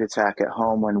having a heart attack at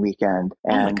home one weekend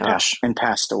Oh my and gosh.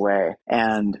 passed away.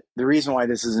 And the reason why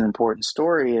this is an important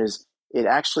story is it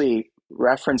actually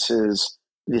references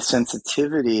the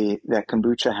sensitivity that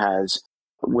kombucha has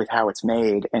with how it's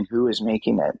made and who is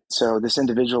making it. So this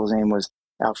individual's name was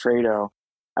Alfredo.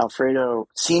 Alfredo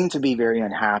seemed to be very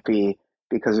unhappy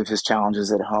because of his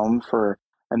challenges at home for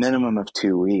a minimum of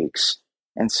 2 weeks.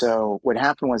 And so what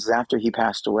happened was after he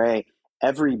passed away,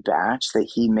 every batch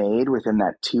that he made within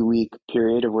that 2 week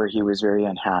period of where he was very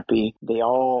unhappy, they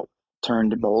all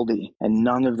turned moldy, and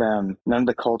none of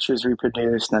the cultures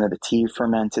reproduced, none of the tea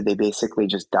fermented. They basically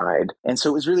just died. And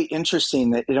so it was really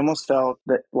interesting that it almost felt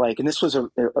that and this was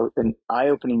an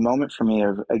eye-opening moment for me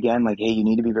of, again, like, hey, you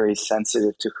need to be very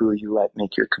sensitive to who you let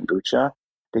make your kombucha,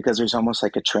 because there's almost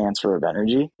like a transfer of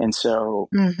energy. And so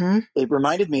it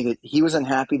reminded me that he was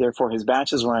unhappy, therefore his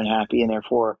batches were unhappy, and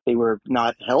therefore they were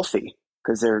not healthy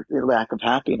because their lack of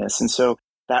happiness. And so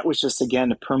that was just,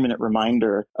 again, a permanent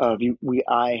reminder of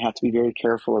I have to be very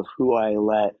careful of who I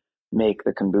let make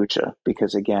the kombucha,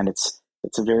 because again, it's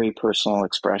a very personal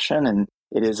expression, and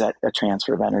it is a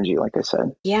transfer of energy, like I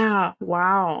said. Yeah.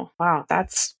 Wow. Wow.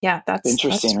 That's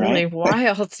Interesting, really right?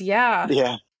 wild. Yeah.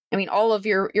 Yeah. I mean, all of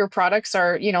your products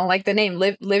are, like the name,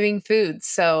 living foods.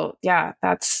 So yeah,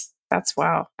 that's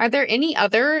wow. Are there any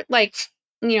other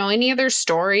any other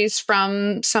stories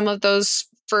from some of those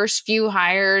first few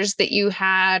hires that you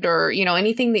had, or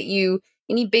anything that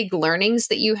any big learnings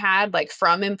that you had, like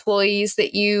from employees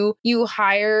that you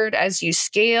hired as you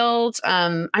scaled?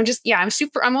 I'm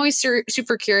always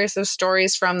super curious of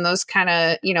stories from those kind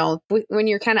of, when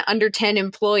you're kind of under 10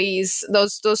 employees.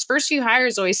 Those first few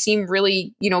hires always seem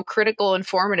really, critical and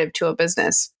formative to a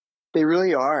business. They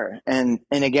really are. And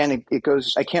again, it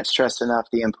goes, I can't stress enough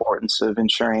the importance of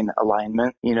ensuring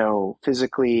alignment,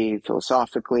 physically,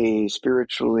 philosophically,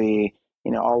 spiritually,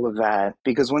 all of that.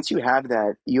 Because once you have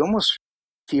that, you almost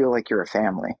feel like you're a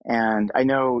family. And I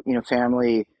know,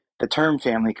 the term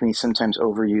family can be sometimes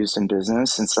overused in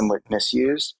business and somewhat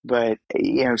misused. But,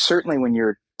 certainly when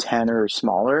you're 10 or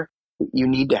smaller, you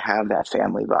need to have that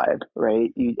family vibe,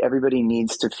 right? Everybody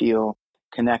needs to feel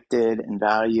connected and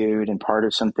valued and part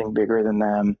of something bigger than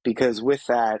them, because with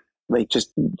that,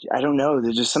 I don't know,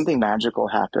 there's just something magical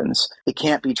happens. It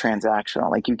can't be transactional.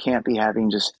 Like, you can't be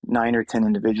having just 9 or 10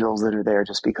 individuals that are there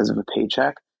just because of a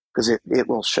paycheck, because it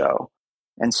will show.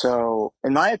 And so,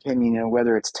 in my opinion,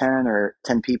 whether it's 10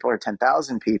 people or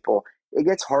 10,000 people, it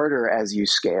gets harder as you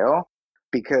scale,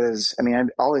 because I mean,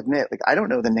 I'll admit, like, I don't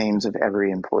know the names of every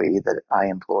employee that I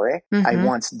employ. I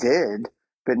once did,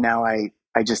 but now I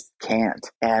just can't.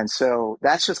 And so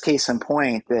that's just case in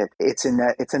point that it's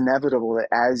inevitable that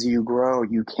as you grow,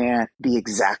 you can't be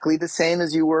exactly the same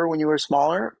as you were when you were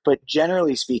smaller, but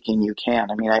generally speaking, you can.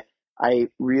 I mean, I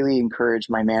really encourage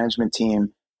my management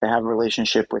team to have a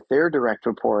relationship with their direct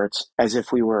reports as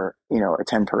if we were, a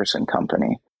 10-person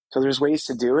company. So there's ways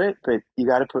to do it, but you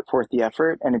got to put forth the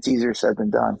effort, and it's easier said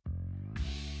than done.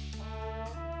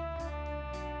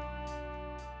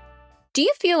 Do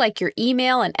you feel like your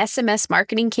email and SMS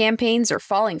marketing campaigns are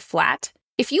falling flat?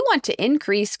 If you want to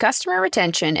increase customer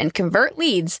retention and convert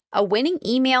leads, a winning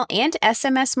email and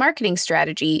SMS marketing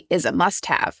strategy is a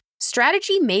must-have.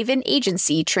 Strategy Maven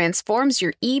Agency transforms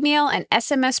your email and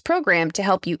SMS program to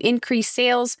help you increase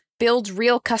sales, build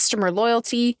real customer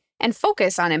loyalty, and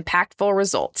focus on impactful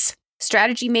results.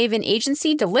 Strategy Maven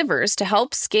Agency delivers to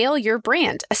help scale your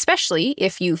brand, especially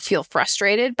if you feel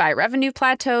frustrated by revenue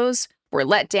plateaus, were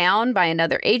let down by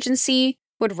another agency,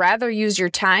 would rather use your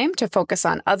time to focus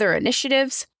on other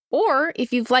initiatives, or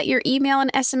if you've let your email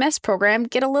and SMS program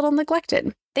get a little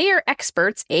neglected. They are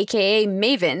experts, aka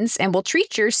mavens, and will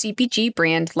treat your CPG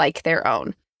brand like their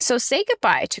own. So say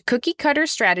goodbye to cookie cutter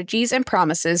strategies and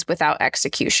promises without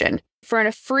execution. For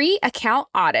a free account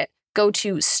audit, go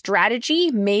to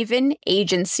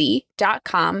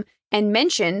strategymavenagency.com and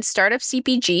mention Startup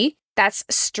CPG. That's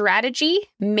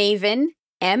Strategy Maven,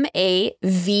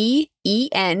 MAVEN,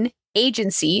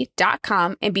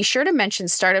 agency.com, and be sure to mention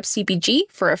Startup CPG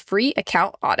for a free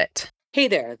account audit. Hey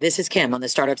there, this is Kim on the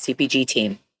Startup CPG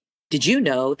team. Did you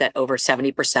know that over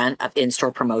 70% of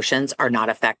in-store promotions are not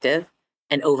effective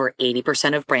and over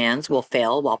 80% of brands will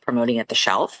fail while promoting at the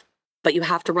shelf? But you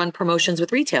have to run promotions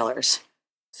with retailers.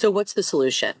 So what's the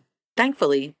solution?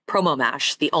 Thankfully,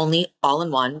 PromoMash, the only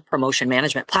all-in-one promotion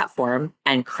management platform,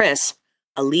 and Crisp,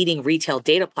 a leading retail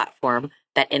data platform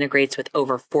that integrates with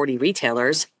over 40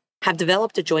 retailers, have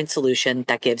developed a joint solution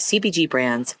that gives CPG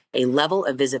brands a level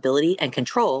of visibility and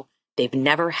control they've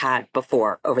never had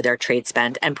before over their trade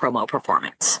spend and promo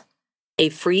performance. A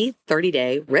free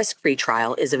 30-day risk-free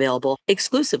trial is available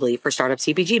exclusively for Startup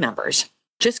CPG members.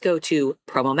 Just go to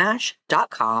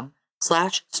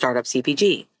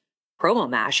promomash.com/startupcpg.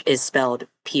 PromoMash is spelled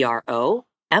PROMOMASH.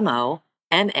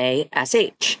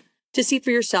 To see for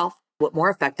yourself what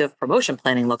more effective promotion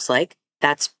planning looks like,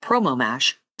 that's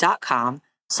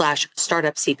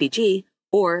promomash.com/startupcpg,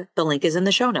 or the link is in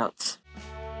the show notes.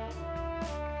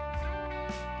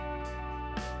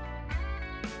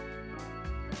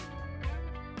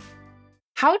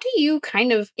 How do you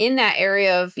kind of, in that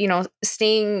area of,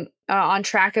 staying on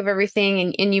track of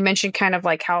everything, and you mentioned kind of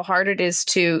like how hard it is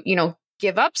to,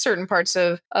 give up certain parts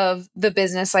of the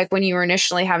business, like when you were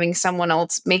initially having someone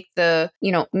else make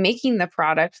making the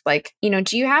product, like,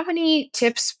 do you have any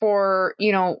tips for,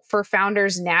 for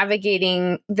founders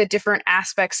navigating the different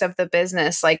aspects of the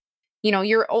business? Like,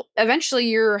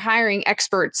 you're hiring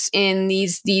experts in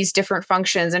these different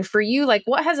functions. And for you, like,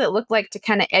 what has it looked like to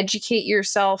kind of educate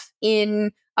yourself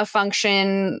in a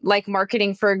function like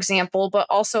marketing, for example, but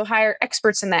also hire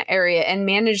experts in that area and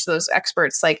manage those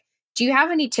experts? Like, do you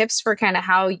have any tips for kind of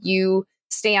how you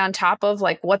stay on top of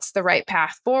like what's the right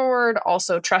path forward?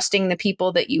 Also trusting the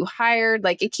people that you hired.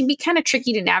 Like, it can be kind of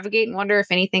tricky to navigate, and wonder if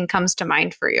anything comes to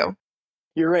mind for you.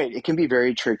 You're right. It can be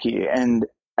very tricky. And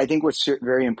I think what's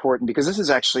very important, because this is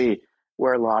actually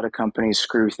where a lot of companies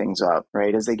screw things up,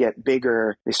 right? As they get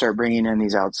bigger, they start bringing in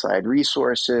these outside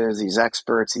resources, these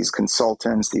experts, these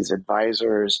consultants, these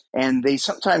advisors, and they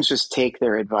sometimes just take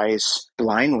their advice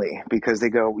blindly because they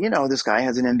go, this guy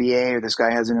has an MBA, or this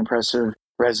guy has an impressive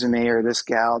resume, or this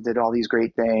gal did all these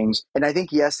great things. And I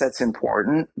think, yes, that's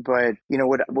important. But,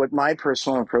 what my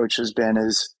personal approach has been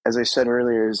is, as I said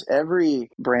earlier, is every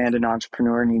brand and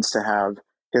entrepreneur needs to have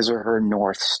his or her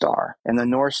North Star. And the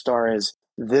North Star is,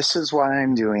 this is why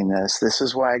I'm doing this. This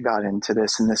is why I got into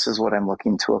this. And this is what I'm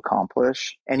looking to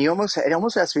accomplish. And it almost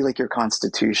has to be like your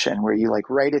constitution, where you like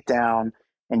write it down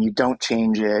and you don't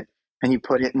change it. And you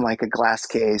put it in like a glass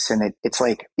case, and it's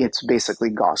basically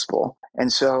gospel.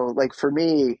 And so, like, for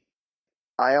me,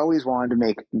 I always wanted to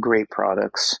make great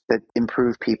products that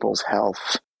improve people's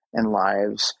health and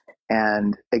lives.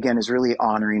 And again, is really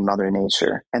honoring Mother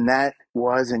Nature. And that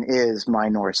was and is my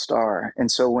North Star. And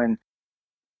so when,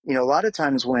 a lot of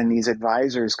times when these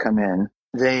advisors come in,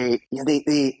 they and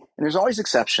there's always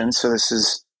exceptions. So this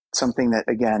is something that,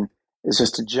 again, is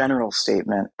just a general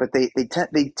statement, but they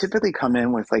typically come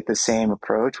in with like the same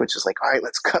approach, which is like, all right,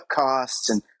 let's cut costs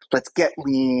and let's get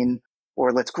lean,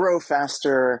 or let's grow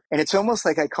faster. And it's almost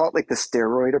like, I call it like the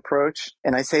steroid approach.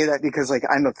 And I say that because like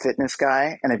I'm a fitness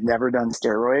guy and I've never done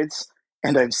steroids.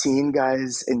 And I've seen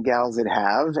guys and gals that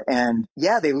have, and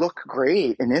yeah, they look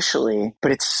great initially,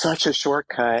 but it's such a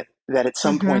shortcut that at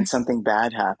some point something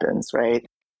bad happens, right?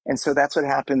 And so that's what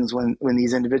happens when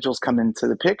these individuals come into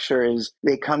the picture, is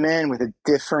they come in with a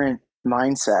different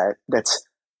mindset that's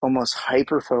almost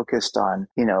hyper focused on,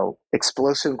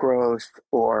 explosive growth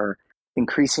or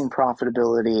increasing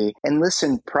profitability. And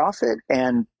listen, profit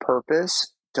and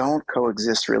purpose don't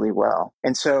coexist really well.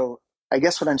 And so I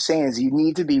guess what I'm saying is, you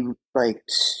need to be like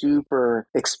super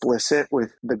explicit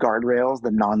with the guardrails,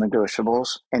 the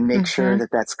non-negotiables, and make sure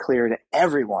that that's clear to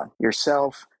everyone,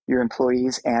 yourself, your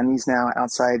employees and these now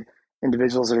outside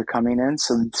individuals that are coming in,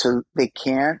 so they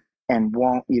can't and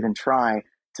won't even try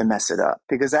to mess it up.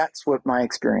 Because that's what my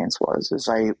experience was, is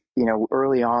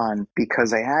early on,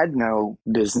 because I had no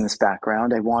business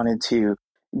background, I wanted to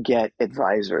get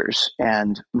advisors.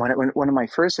 And when one of my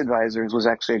first advisors was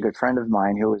actually a good friend of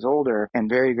mine who was older and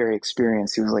very, very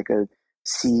experienced. He was like a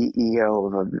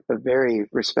CEO of a very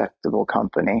respectable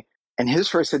company. And his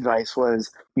first advice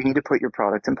was, you need to put your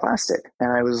product in plastic.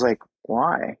 And I was like,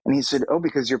 why? And he said, oh,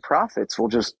 because your profits will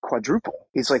just quadruple.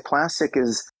 He's like, plastic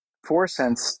is 4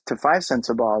 cents to 5 cents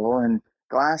a bottle, and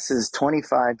glass is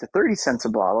 25 to 30 cents a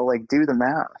bottle. Like, do the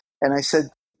math. And I said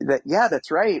that, yeah,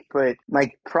 that's right, but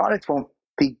my product won't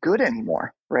be good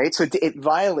anymore, right? So it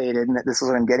violated, and this is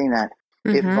what I'm getting at,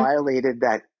 it violated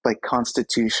that like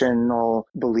constitutional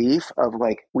belief of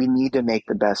like, we need to make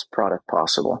the best product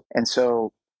possible. And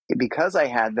so because I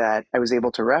had that, I was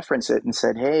able to reference it and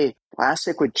said, hey,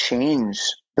 plastic would change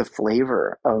the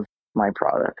flavor of my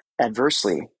product,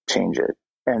 adversely change it.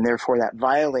 And therefore that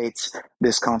violates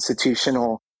this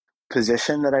constitutional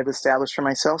position that I've established for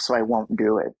myself. So I won't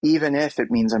do it, even if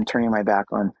it means I'm turning my back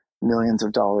on millions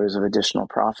of dollars of additional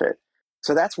profit.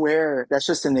 So that's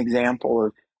just an example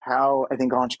of how I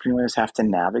think entrepreneurs have to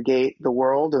navigate the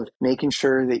world of making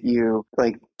sure that you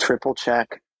like triple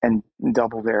check and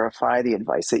double verify the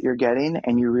advice that you're getting,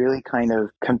 and you really kind of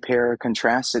compare or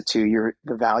contrast it to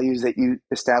the values that you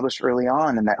established early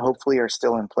on and that hopefully are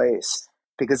still in place.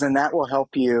 Because then that will help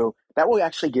you, that will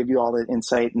actually give you all the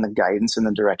insight and the guidance and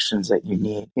the directions that you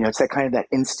need. It's that kind of that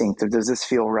instinct of, does this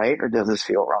feel right or does this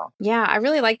feel wrong? Yeah, I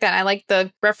really like that. I like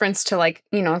the reference to like,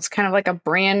 it's kind of like a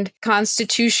brand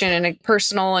constitution and a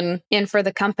personal and for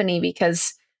the company,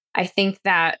 because I think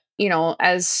that,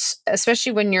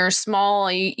 especially when you're small,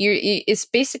 it's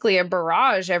basically a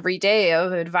barrage every day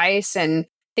of advice and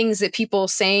things that people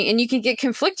say, and you can get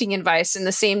conflicting advice in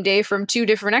the same day from two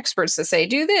different experts that say,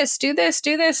 do this, do this,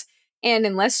 do this. And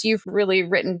unless you've really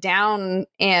written down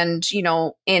and,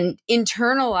 and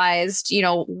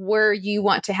internalized, where you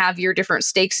want to have your different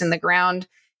stakes in the ground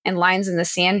and lines in the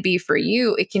sand be for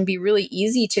you, it can be really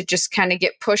easy to just kind of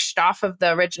get pushed off of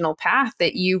the original path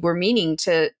that you were meaning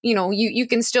to, you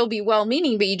can still be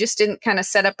well-meaning, but you just didn't kind of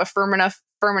set up a firm enough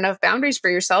boundaries for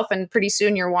yourself. And pretty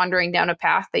soon you're wandering down a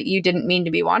path that you didn't mean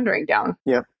to be wandering down.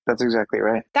 Yep, that's exactly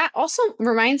right. That also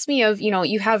reminds me of,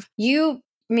 you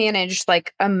managed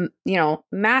like a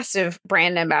massive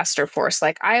brand ambassador force.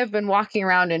 Like, I have been walking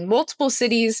around in multiple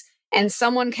cities and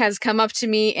someone has come up to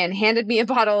me and handed me a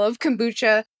bottle of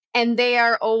kombucha, and they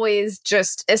are always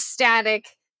just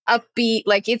ecstatic, upbeat.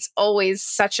 Like, it's always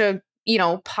such a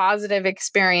positive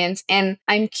experience. And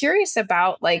I'm curious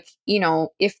about like,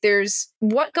 if there's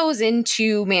what goes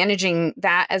into managing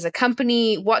that as a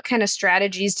company. What kind of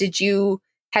strategies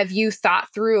have you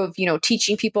thought through of,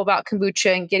 teaching people about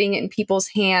kombucha and getting it in people's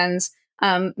hands?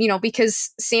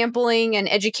 Because sampling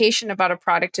and education about a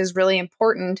product is really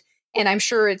important. And I'm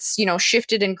sure it's,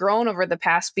 shifted and grown over the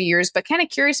past few years, but kind of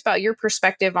curious about your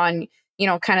perspective on,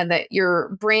 kind of your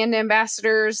brand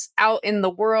ambassadors out in the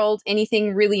world,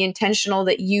 anything really intentional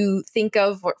that you think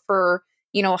of for,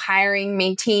 hiring,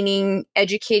 maintaining,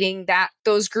 educating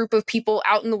those group of people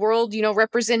out in the world,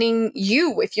 representing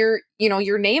you with your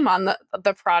name on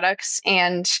the products.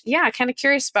 And yeah, kind of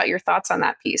curious about your thoughts on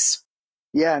that piece.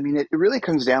 Yeah, I mean, it really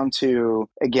comes down to,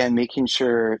 again, making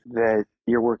sure that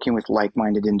you're working with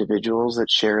like-minded individuals that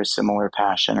share a similar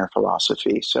passion or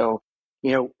philosophy. So,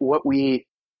 what we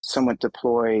somewhat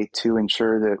deploy to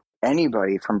ensure that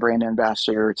anybody from brand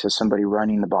ambassador to somebody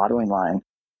running the bottling line,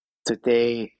 that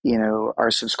they,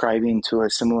 are subscribing to a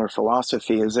similar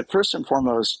philosophy, is that first and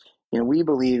foremost, we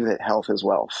believe that health is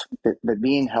wealth, that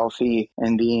being healthy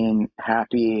and being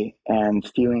happy and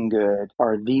feeling good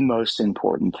are the most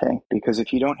important thing. Because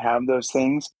if you don't have those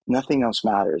things, nothing else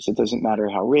matters. It doesn't matter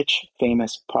how rich,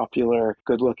 famous, popular,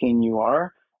 good looking you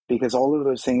are, because all of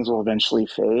those things will eventually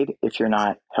fade if you're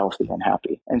not healthy and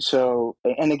happy. And so,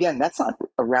 and again, that's not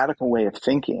a radical way of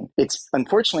thinking. It's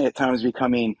unfortunately at times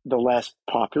becoming the less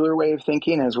popular way of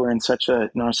thinking, as we're in such a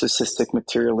narcissistic,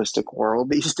 materialistic world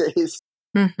these days.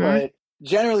 But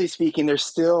generally speaking, there's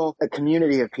still a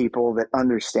community of people that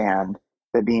understand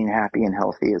that being happy and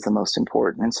healthy is the most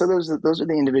important. And so those are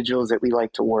the individuals that we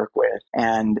like to work with.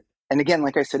 And again,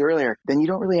 like I said earlier, then you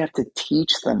don't really have to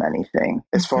teach them anything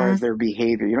as far as their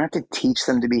behavior. You don't have to teach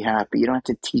them to be happy. You don't have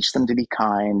to teach them to be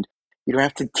kind. You don't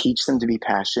have to teach them to be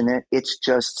passionate. It's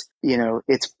just,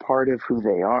 it's part of who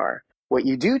they are. What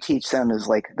you do teach them is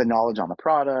like the knowledge on the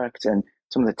product and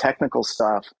some of the technical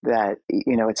stuff that,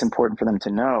 it's important for them to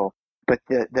know. but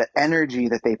the energy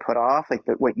that they put off, like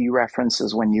what you reference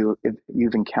is when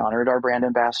you've encountered our brand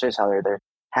ambassadors, how they're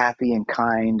happy and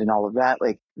kind and all of that.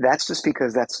 Like that's just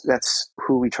because that's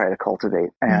who we try to cultivate.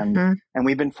 And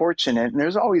we've been fortunate, and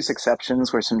there's always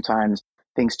exceptions where sometimes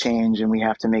things change and we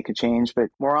have to make a change. But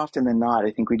more often than not,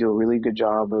 I think we do a really good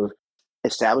job of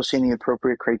establishing the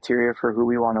appropriate criteria for who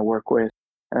we want to work with.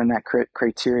 And then that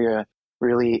criteria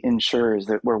really ensures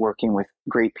that we're working with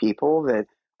great people that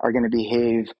are going to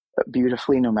behave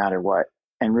beautifully no matter what,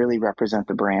 and really represent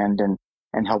the brand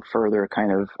and help further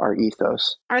kind of our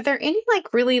ethos. Are there any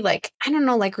really I don't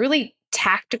know, really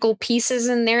tactical pieces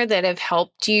in there that have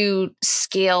helped you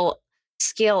scale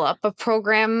up a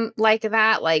program like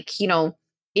that?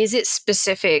 Is it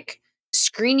specific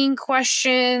screening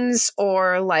questions,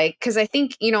 or because I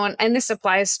think, and this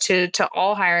applies to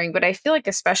all hiring, but I feel like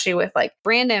especially with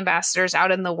brand ambassadors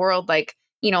out in the world, a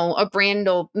brand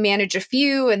will manage a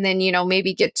few and then,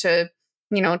 maybe get to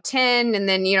 10, and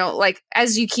then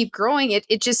as you keep growing,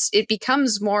 it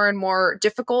becomes more and more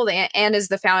difficult, and as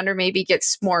the founder maybe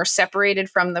gets more separated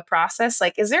from the process.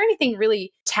 Is there anything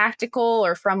really tactical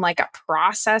or from a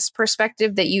process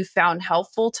perspective that you found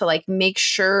helpful to make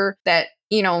sure that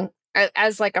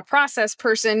as a process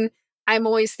person, I'm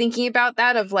always thinking about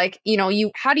that of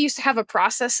how do you have a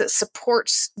process that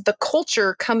supports the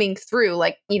culture coming through,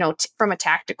 from a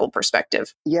tactical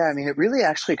perspective? Yeah, I mean, it really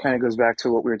actually kind of goes back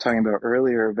to what we were talking about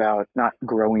earlier about not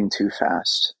growing too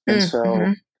fast. And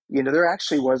so, there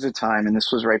actually was a time, and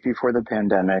this was right before the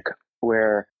pandemic,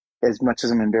 where, as much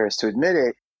as I'm embarrassed to admit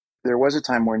it, there was a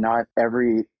time where not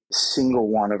every single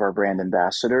one of our brand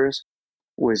ambassadors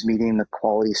was meeting the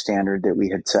quality standard that we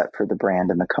had set for the brand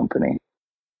and the company.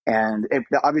 And it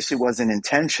obviously wasn't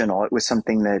intentional. It was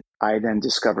something that I then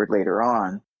discovered later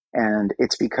on. And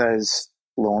it's because,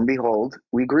 lo and behold,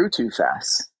 we grew too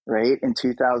fast, right? In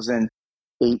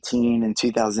 2018 and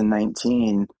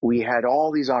 2019, we had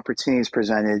all these opportunities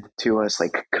presented to us.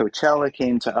 Like Coachella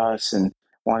came to us and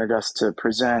wanted us to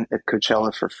present at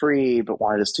Coachella for free, but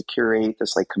wanted us to curate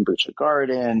this kombucha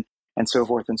garden and so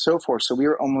forth and so forth. So we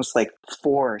were almost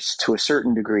forced to a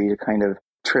certain degree to kind of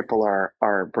triple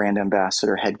our brand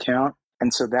ambassador headcount.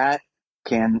 And so that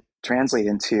can translate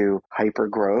into hyper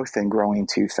growth and growing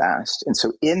too fast. And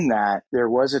so in that, there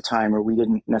was a time where we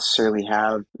didn't necessarily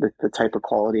have the type of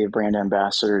quality of brand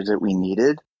ambassadors that we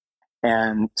needed.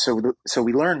 And so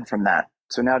we learned from that.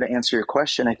 So now to answer your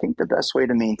question, I think the best way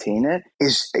to maintain it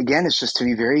is just to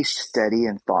be very steady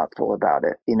and thoughtful about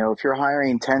it. If you're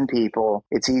hiring 10 people,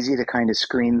 it's easy to kind of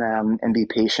screen them and be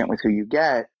patient with who you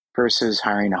get versus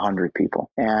hiring 100 people.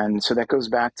 And so that goes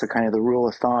back to kind of the rule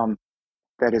of thumb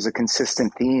that is a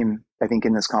consistent theme, I think,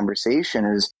 in this conversation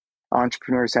is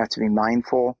entrepreneurs have to be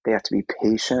mindful, they have to be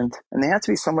patient, and they have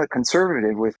to be somewhat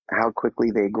conservative with how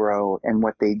quickly they grow and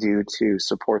what they do to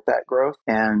support that growth.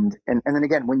 And then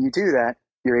again, when you do that,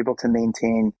 you're able to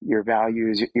maintain your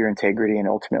values, your integrity, and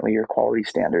ultimately your quality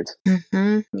standards.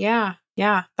 Yeah,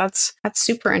 that's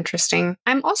super interesting.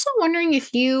 I'm also wondering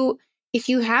if you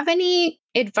have any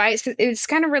advice, 'cause it's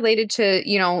kind of related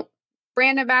to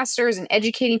brand ambassadors and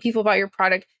educating people about your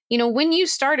product. When you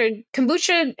started,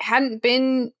 kombucha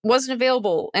wasn't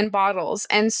available in bottles.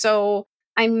 And so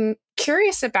I'm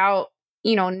curious about,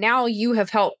 now you have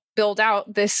helped build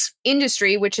out this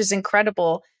industry, which is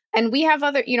incredible. And we have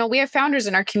we have founders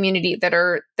in our community that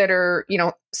are,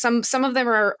 some of them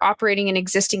are operating in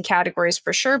existing categories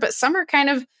for sure, but some are kind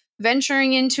of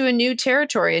venturing into a new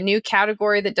territory, a new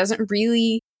category that doesn't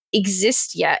really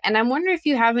exist yet. And I'm wondering if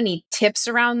you have any tips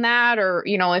around that, or,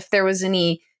 if there was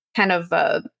any kind of,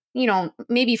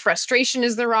 maybe frustration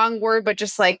is the wrong word, but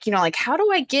just how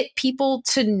do I get people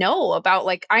to know about,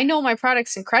 I know my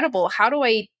product's incredible. How do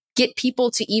I get people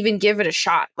to even give it a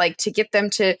shot? To get them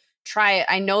to try it.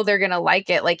 I know they're going to like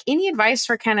it. Any advice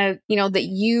for kind of, that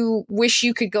you wish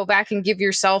you could go back and give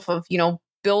yourself of,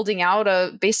 building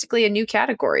out basically a new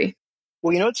category?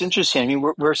 Well, it's interesting. I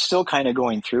mean, we're still kind of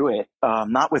going through it,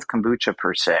 not with kombucha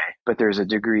per se, but there's a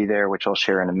degree there, which I'll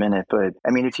share in a minute. But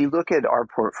I mean, if you look at our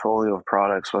portfolio of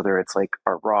products, whether it's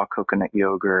our raw coconut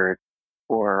yogurt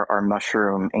or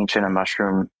our ancient and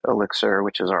mushroom elixir,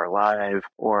 which is our live,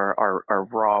 or our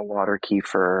raw water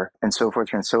kefir, and so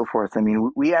forth and so forth. I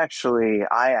mean,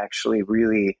 I actually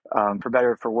really, for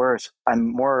better or for worse,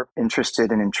 I'm more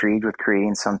interested and intrigued with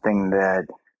creating something that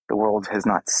the world has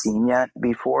not seen yet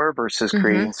before versus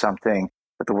creating something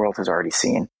that the world has already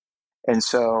seen. And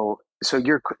so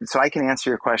I can answer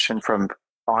your question from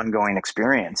ongoing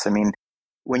experience. I mean,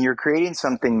 when you're creating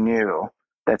something new,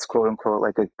 that's quote unquote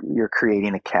you're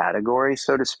creating a category,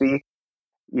 so to speak,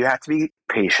 you have to be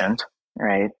patient,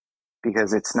 right?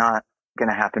 Because it's not going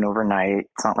to happen overnight.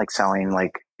 It's not like selling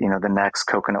like, the next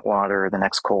coconut water or the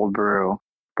next cold brew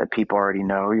that people already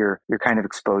know. You're kind of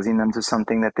exposing them to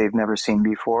something that they've never seen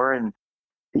before. And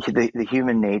the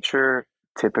human nature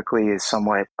typically is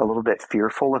somewhat a little bit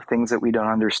fearful of things that we don't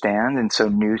understand. And so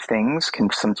new things can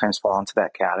sometimes fall into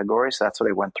that category. So that's what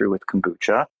I went through with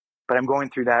kombucha. But I'm going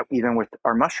through that even with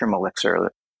our mushroom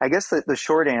elixir. I guess the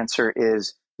short answer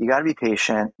is you got to be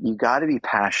patient. You got to be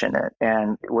passionate.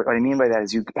 And what I mean by that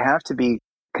is you have to be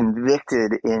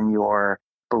convicted in your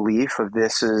belief of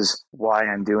this is why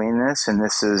I'm doing this. And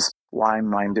this is why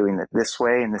I'm doing it this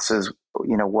way. And this is,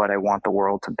 what I want the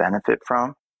world to benefit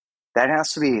from. That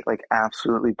has to be like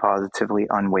absolutely positively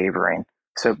unwavering.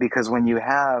 So because when you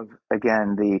have,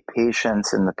 again, the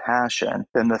patience and the passion,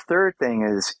 then the third thing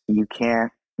is you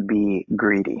can't be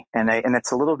greedy. And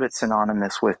it's a little bit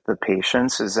synonymous with the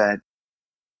patience is that,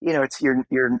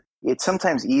 it's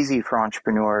sometimes easy for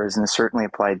entrepreneurs, and it's certainly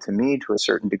applied to me to a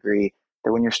certain degree,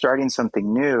 that when you're starting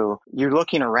something new, you're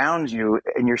looking around you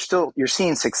and you're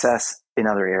seeing success in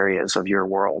other areas of your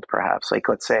world, perhaps. Like,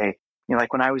 let's say,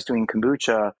 like when I was doing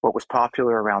kombucha, what was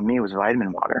popular around me was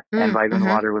vitamin water. And vitamin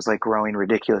water was like growing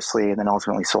ridiculously and then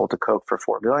ultimately sold to Coke for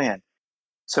 4 billion.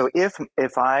 So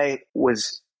if I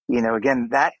was, again,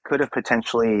 that could have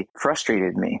potentially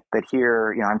frustrated me that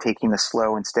here, I'm taking the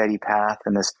slow and steady path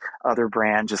and this other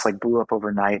brand just like blew up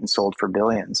overnight and sold for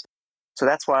billions. So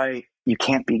that's why you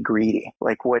can't be greedy.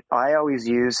 Like what I always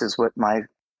use is what my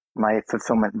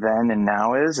fulfillment then and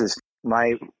now is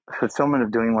my fulfillment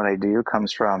of doing what I do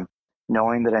comes from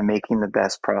knowing that I'm making the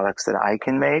best products that I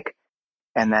can make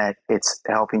and that it's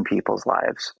helping people's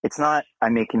lives. It's not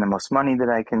I'm making the most money that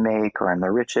I can make or I'm the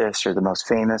richest or the most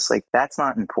famous. Like that's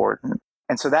not important.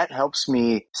 And so that helps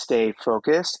me stay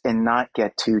focused and not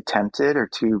get too tempted or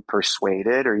too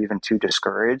persuaded or even too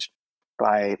discouraged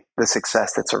by the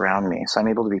success that's around me. So I'm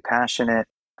able to be passionate,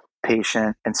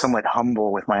 patient, and somewhat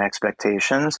humble with my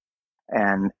expectations.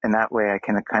 And that way I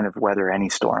can kind of weather any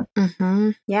storm.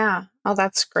 Yeah. Oh,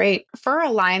 that's great. For a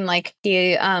line like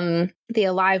the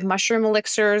Alive mushroom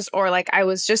elixirs, or like I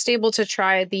was just able to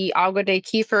try the Agua de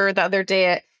Kefir the other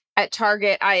day at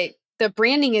Target. The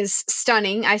branding is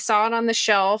stunning. I saw it on the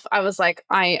shelf. I was like,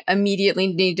 I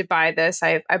immediately need to buy this.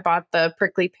 I bought the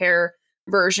prickly pear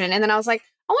version. And then I was like,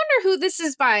 I wonder who this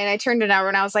is by. And I turned it over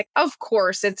and I was like, of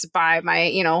course it's by my,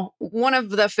 one of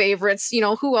the favorites.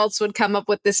 Who else would come up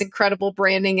with this incredible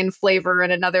branding and flavor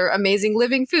and another amazing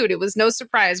living food? It was no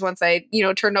surprise once I,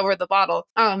 turned over the bottle.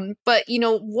 But,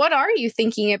 what are you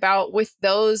thinking about with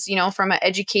those, from an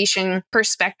education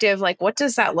perspective? Like, what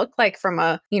does that look like from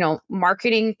a,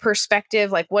 marketing perspective?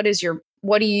 Like, what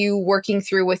are you working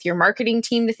through with your marketing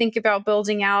team to think about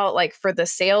building out? Like for the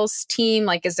sales team,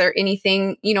 like, is there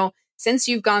anything, since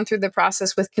you've gone through the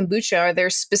process with kombucha, are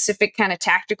there specific kind of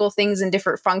tactical things and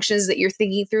different functions that you're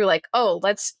thinking through? Like, oh,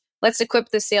 let's equip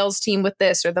the sales team with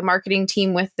this or the marketing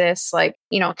team with this. Like,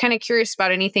 kind of curious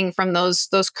about anything from those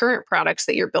current products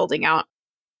that you're building out.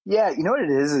 Yeah, you know what it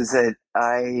is that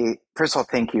first of all,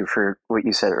 thank you for what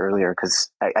you said earlier, because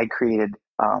I created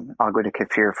Agua de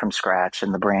Kefir from scratch,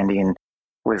 and the branding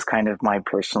was kind of my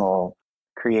personal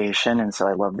creation. And so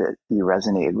I love that you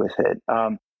resonated with it.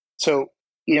 So,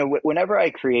 whenever I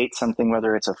create something,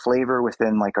 whether it's a flavor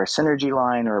within like our Synergy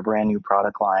line or a brand new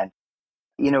product line,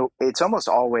 it's almost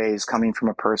always coming from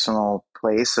a personal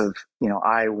place of,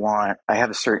 I have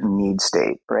a certain need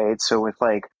state, right? So with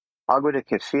like Agua de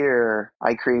Kefir,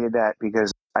 I created that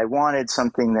because I wanted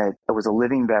something that was a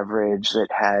living beverage that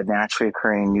had naturally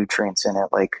occurring nutrients in it,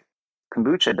 like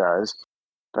kombucha does.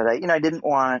 But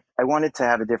I wanted to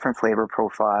have a different flavor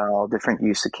profile, different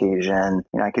use occasion.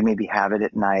 I could maybe have it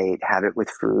at night, have it with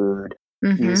food,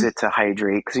 use it to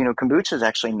hydrate. Because, kombucha is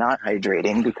actually not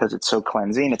hydrating because it's so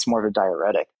cleansing. It's more of a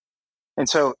diuretic. And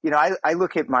so, I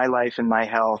look at my life and my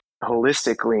health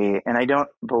holistically, and I don't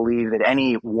believe that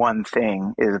any one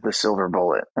thing is the silver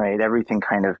bullet, right? Everything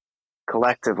kind of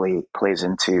collectively plays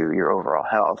into your overall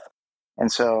health. And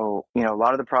so, a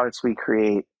lot of the products we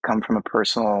create come from a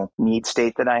personal need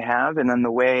state that I have. And then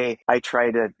the way I try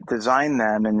to design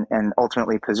them and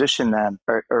ultimately position them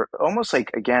are almost like,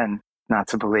 again, not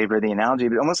to belabor the analogy,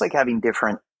 but almost like having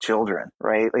different children,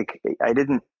 right? Like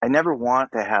I never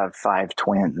want to have 5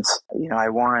 twins. I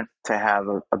want to have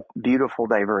a beautiful,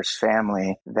 diverse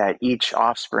family that each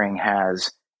offspring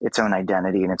has its own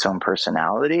identity and its own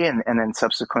personality, and then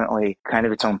subsequently kind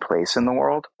of its own place in the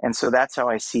world. And so that's how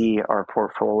I see our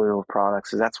portfolio of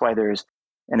products. So that's why there's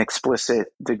an explicit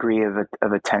degree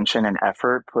of attention and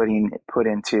effort put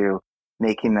into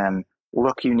making them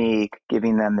look unique,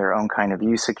 giving them their own kind of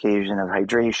use occasion of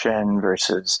hydration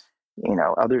versus,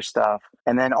 other stuff.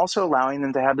 And then also allowing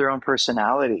them to have their own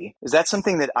personality. Is that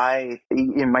something that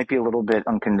it might be a little bit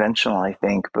unconventional, I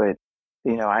think, but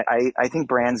I think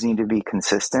brands need to be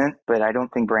consistent, but I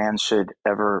don't think brands should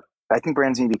ever, I think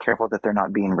brands need to be careful that they're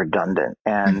not being redundant.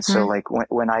 And so like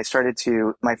when I started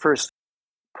my first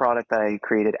product that I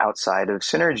created outside of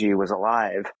Synergy was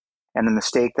Alive. And the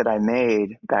mistake that I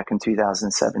made back in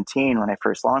 2017 when I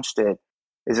first launched it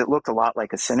is it looked a lot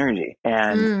like a Synergy.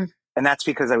 And that's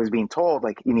because I was being told,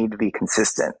 like, you need to be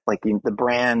consistent. Like the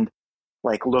brand,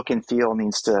 like look and feel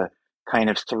needs to kind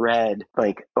of thread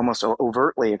like almost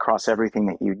overtly across everything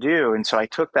that you do. And so I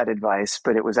took that advice,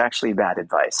 but it was actually bad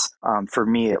advice, for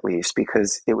me at least,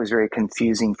 because it was very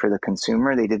confusing for the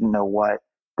consumer. They didn't know what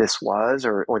this was,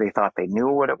 or they thought they knew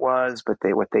what it was, but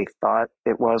what they thought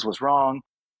it was wrong.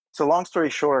 So long story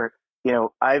short,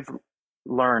 I've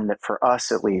learned that for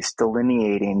us, at least,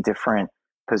 delineating different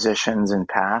positions and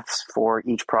paths for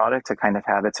each product to kind of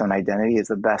have its own identity is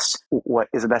the best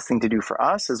thing to do for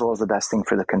us, as well as the best thing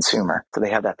for the consumer. So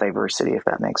they have that diversity, if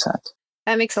that makes sense.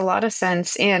 That makes a lot of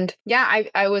sense. And yeah,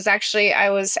 I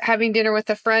was having dinner with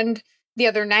a friend the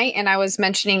other night, and I was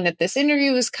mentioning that this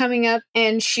interview was coming up,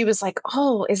 and she was like,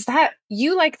 "Oh, is that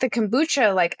you like the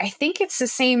kombucha? Like, I think it's the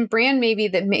same brand maybe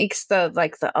that makes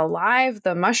the Alive,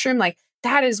 the mushroom. Like,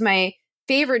 that is my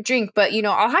favorite drink, but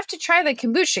I'll have to try the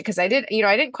kombucha because I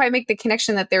didn't quite make the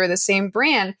connection that they were the same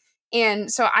brand." And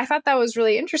so I thought that was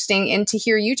really interesting. And to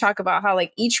hear you talk about how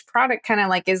like each product kind of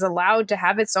like is allowed to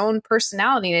have its own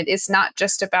personality. And it's not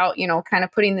just about, kind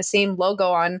of putting the same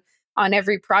logo on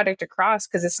every product across,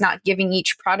 because it's not giving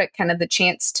each product kind of the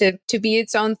chance to be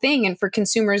its own thing. And for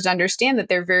consumers to understand that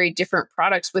they're very different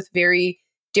products with very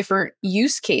different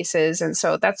use cases. And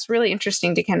so that's really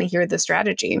interesting to kind of hear the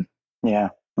strategy. Yeah,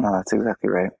 no, that's exactly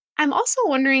right. I'm also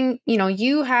wondering,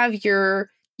 you have your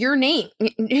name.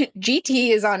 GT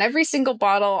is on every single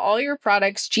bottle, all your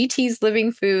products, GT's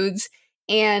Living Foods.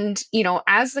 And,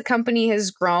 as the company has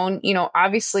grown,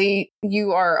 obviously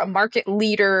you are a market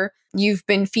leader. You've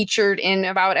been featured in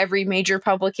about every major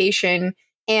publication.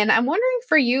 And I'm wondering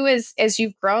for you, as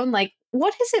you've grown, like,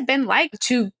 what has it been like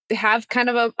to have kind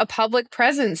of a public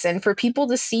presence and for people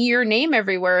to see your name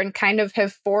everywhere and kind of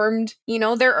have formed,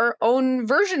 their own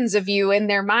versions of you in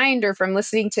their mind, or from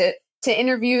listening to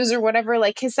interviews or whatever?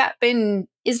 Like, is that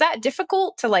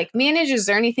difficult to like manage? Is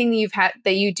there anything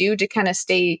that you do to kind of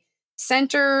stay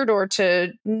centered, or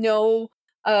to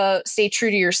stay true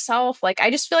to yourself? Like,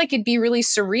 I just feel like it'd be really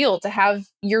surreal to have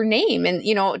your name and,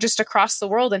 just across the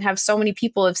world, and have so many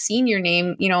people have seen your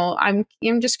name. I'm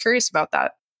just curious about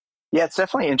that. Yeah, it's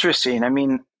definitely interesting. I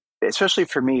mean, especially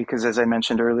for me, because as I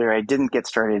mentioned earlier, I didn't get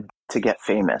started to get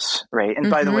famous, right? And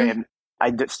by the way,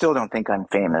 still don't think I'm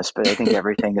famous, but I think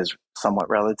everything is somewhat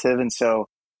relative. And so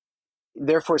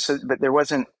therefore, but there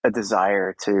wasn't a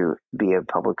desire to be a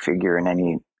public figure in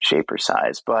any shape or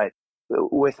size. But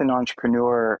with an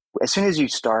entrepreneur, as soon as you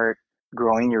start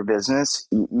growing your business,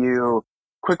 you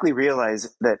quickly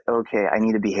realize that, okay, I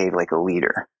need to behave like a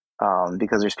leader,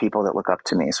 because there's people that look up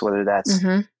to me. So whether that's,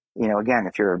 again,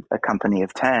 if you're a company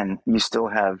of 10, you still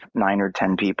have 9 or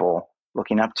 10 people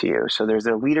looking up to you. So there's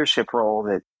a leadership role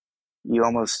that you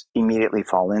almost immediately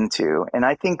fall into. And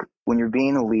I think when you're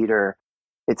being a leader,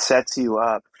 it sets you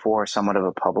up for somewhat of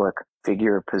a public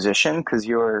figure position, because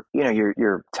you're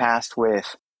tasked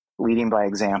with leading by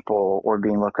example, or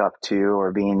being looked up to,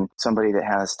 or being somebody that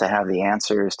has to have the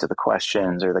answers to the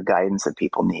questions or the guidance that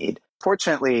people need.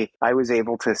 Fortunately, I was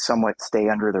able to somewhat stay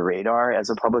under the radar as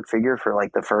a public figure for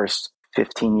like the first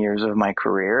 15 years of my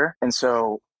career. And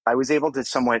so I was able to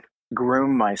somewhat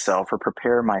groom myself or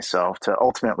prepare myself to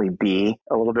ultimately be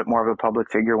a little bit more of a public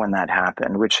figure when that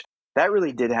happened, which that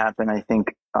really did happen, I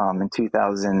think, in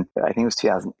 2000, I think it was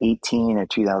 2018 or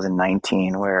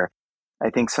 2019, where I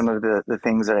think some of the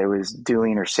things that I was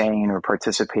doing or saying or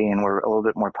participating in were a little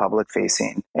bit more public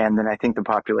facing. And then I think the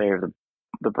popularity of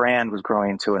the brand was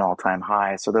growing to an all-time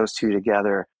high. So those two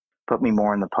together put me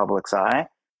more in the public's eye.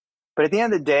 But at the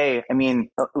end of the day, I mean,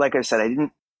 like I said, I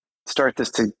didn't start this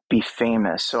to be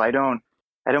famous. So I don't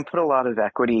put a lot of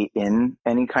equity in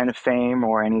any kind of fame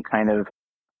or any kind of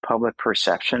public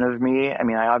perception of me. I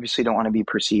mean, I obviously don't want to be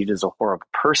perceived as a horrible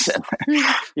person,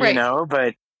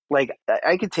 but like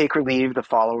I could take or leave the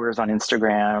followers on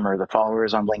Instagram or the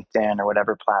followers on LinkedIn or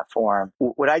whatever platform.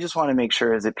 What I just want to make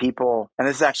sure is that people, and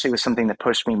this actually was something that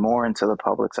pushed me more into the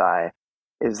public's eye,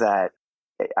 is that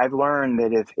I've learned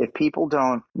that if people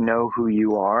don't know who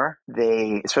you are,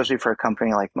 especially for a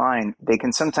company like mine, they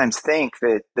can sometimes think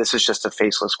that this is just a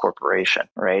faceless corporation,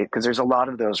 right? Because there's a lot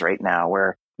of those right now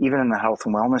where even in the health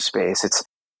and wellness space,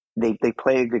 they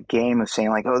play a good game of saying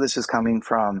like, oh, this is coming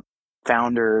from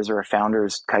founders or a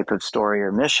founder's type of story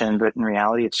or mission, but in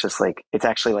reality, it's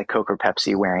actually like Coke or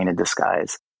Pepsi wearing a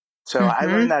disguise. So I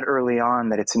Mm-hmm. learned that early on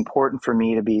that it's important for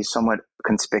me to be somewhat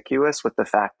conspicuous with the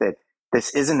fact that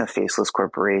this isn't a faceless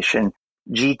corporation.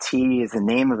 GT is the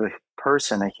name of a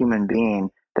person, a human being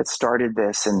that started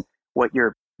this, and what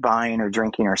you're buying or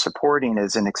drinking or supporting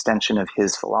is an extension of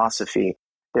his philosophy.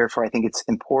 Therefore, I think it's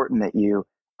important that you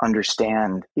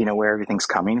understand, where everything's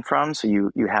coming from, so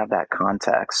you have that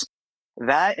context.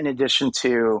 That, in addition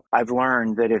to, I've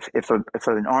learned that if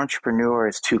an entrepreneur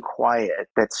is too quiet,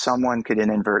 that someone could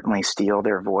inadvertently steal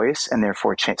their voice and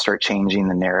therefore start changing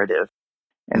the narrative.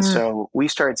 And so we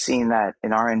started seeing that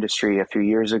in our industry a few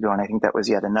years ago, and I think that was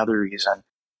yet another reason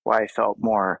why I felt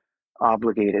more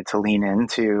obligated to lean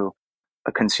into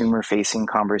a consumer-facing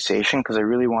conversation, because I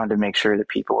really wanted to make sure that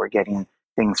people were getting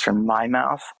things from my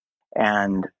mouth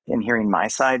and hearing my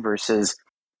side versus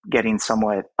getting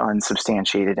somewhat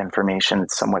unsubstantiated information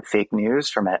that's somewhat fake news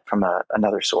from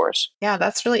another source. Yeah,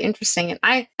 that's really interesting.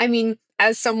 And I mean,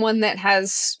 as someone that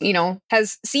has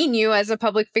seen you as a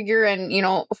public figure and,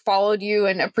 followed you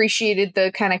and appreciated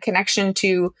the kind of connection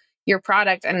to your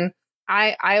product. And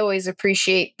I always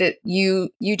appreciate that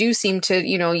you do seem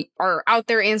to, are out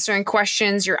there answering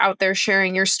questions. You're out there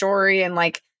sharing your story. And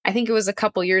like, I think it was a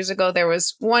couple years ago, there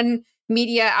was one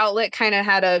media outlet kind of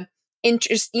had a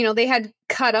interest, they had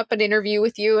cut up an interview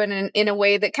with you and in a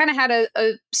way that kind of had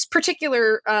a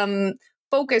particular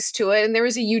focus to it. And there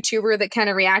was a YouTuber that kind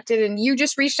of reacted, and you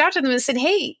just reached out to them and said,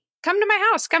 "Hey, come to my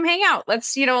house, come hang out.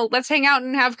 Let's hang out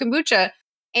and have kombucha."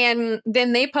 And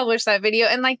then they published that video.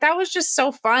 And like, that was just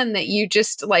so fun that you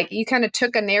just like, you kind of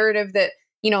took a narrative that,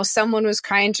 someone was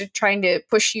trying to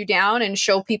push you down and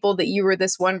show people that you were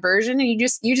this one version. And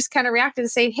you just kind of reacted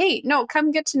and say, "Hey, no,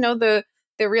 come get to know the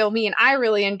real me." And I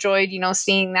really enjoyed,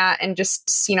 seeing that and just,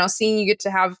 seeing you get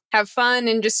to have fun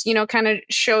and just, kind of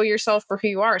show yourself for who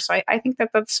you are. So I think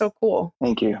that that's so cool.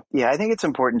 Thank you. Yeah, I think it's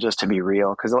important just to be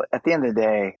real, because at the end of the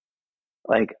day,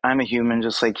 like, I'm a human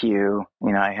just like you.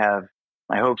 I have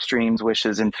my hopes, dreams,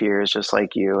 wishes, and fears just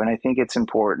like you. And I think it's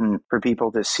important for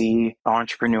people to see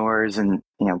entrepreneurs and,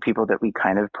 people that we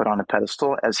kind of put on a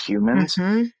pedestal as humans.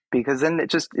 Mm-hmm. Because then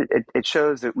it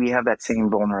shows that we have that same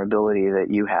vulnerability that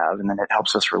you have, and then it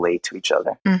helps us relate to each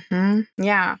other. Mm-hmm.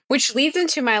 Yeah. Which leads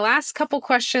into my last couple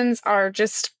questions are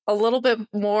just a little bit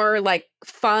more like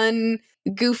fun,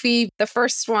 goofy. The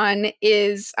first one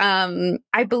is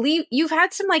I believe you've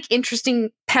had some like interesting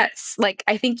pets. Like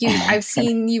I think I've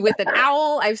seen you with an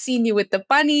owl, I've seen you with the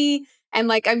bunny, and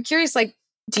like I'm curious, like,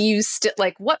 do you still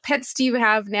like, what pets do you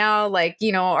have now? Like,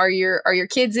 are your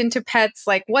kids into pets?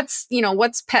 Like what's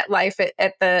pet life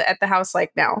at the house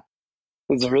like now?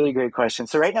 It's a really great question.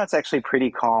 So right now it's actually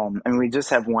pretty calm. I mean, we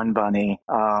just have one bunny.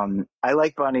 I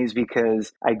like bunnies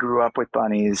because I grew up with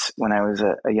bunnies when I was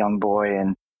a young boy,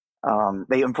 and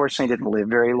they unfortunately didn't live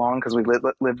very long because we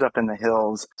lived up in the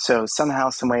hills. So somehow,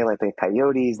 some way, like the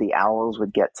coyotes, the owls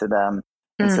would get to them,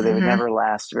 and so they would Mm-hmm. never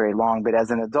last very long. But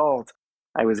as an adult,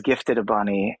 I was gifted a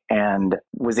bunny and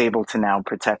was able to now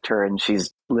protect her. And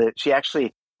she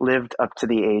actually lived up to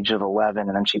the age of 11,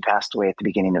 and then she passed away at the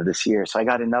beginning of this year. So I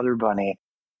got another bunny.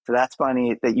 So that's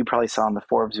Bunny that you probably saw in the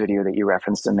Forbes video that you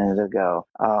referenced a minute ago.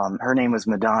 Her name was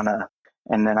Madonna.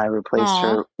 And then I replaced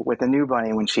Aw. her with a new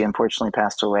bunny when she unfortunately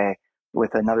passed away,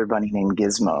 with another bunny named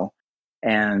Gizmo.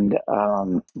 And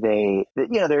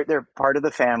they're part of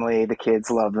the family. The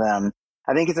kids love them.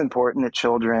 I think it's important that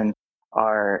children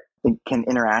can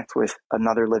interact with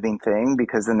another living thing,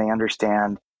 because then they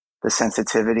understand the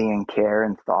sensitivity and care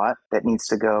and thought that needs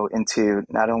to go into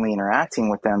not only interacting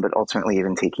with them, but ultimately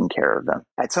even taking care of them.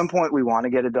 At some point, we want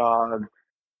to get a dog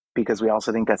because we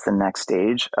also think that's the next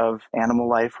stage of animal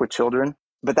life with children.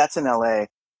 But that's in LA.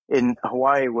 In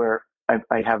Hawaii, where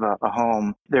I have a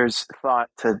home, there's thought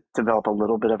to develop a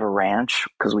little bit of a ranch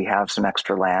because we have some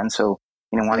extra land. So,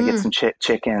 want to get some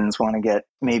chickens, want to get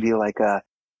maybe like a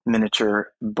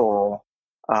miniature bull,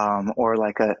 or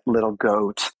like a little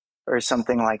goat or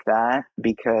something like that.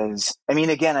 Because, I mean,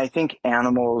 again, I think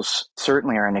animals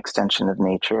certainly are an extension of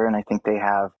nature, and I think they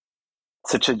have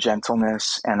such a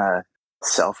gentleness and a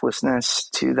selflessness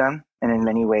to them. And in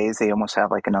many ways, they almost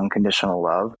have like an unconditional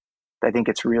love. I think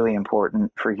it's really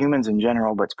important for humans in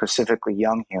general, but specifically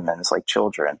young humans like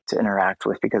children to interact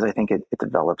with, because I think it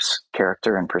develops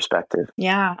character and perspective.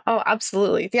 Yeah. Oh,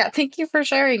 absolutely. Yeah. Thank you for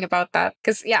sharing about that.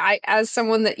 Because yeah, as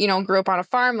someone that grew up on a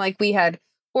farm, like we had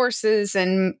horses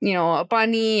and, a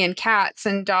bunny and cats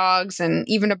and dogs and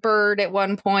even a bird at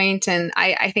one point. And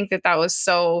I think that was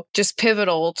so just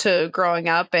pivotal to growing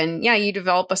up. And yeah, you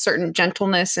develop a certain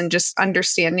gentleness and just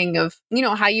understanding of,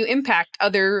 how you impact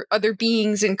other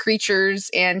beings and creatures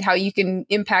and how you can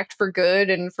impact for good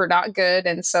and for not good.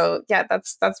 And so, yeah,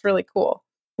 that's really cool.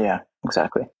 Yeah,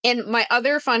 exactly. And my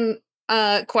other fun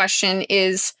question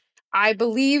is, I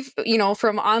believe,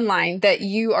 from online that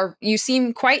you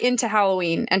seem quite into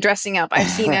Halloween and dressing up. I've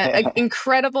seen an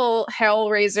incredible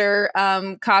Hellraiser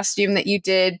costume that you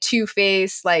did,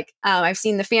 Two-Face. Like, I've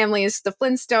seen the families, the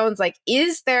Flintstones. Like,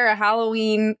 is there a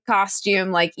Halloween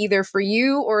costume, like either for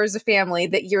you or as a family,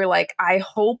 that you're like, I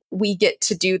hope we get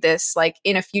to do this, like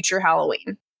in a future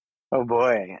Halloween? Oh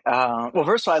boy. Well,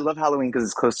 first of all, I love Halloween because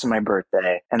it's close to my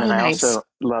birthday. And then I Nice. also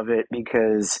love it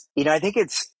because, I think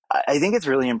it's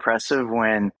really impressive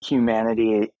when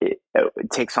humanity it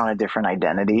takes on a different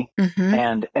identity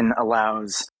and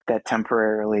allows that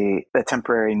temporary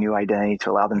new identity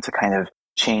to allow them to kind of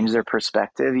change their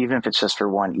perspective, even if it's just for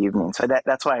one evening. So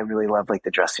that's why I really love like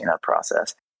the dressing up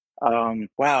process.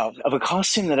 Wow, of a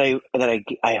costume that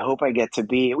I hope I get to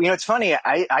be. It's funny.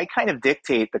 I kind of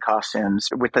dictate the costumes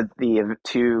with the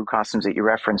two costumes that you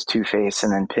referenced, Two-Face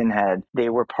and then Pinhead. They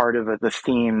were part of the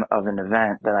theme of an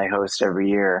event that I host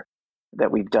every year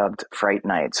that we've dubbed Fright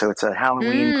Night. So it's a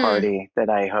Halloween party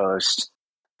that I host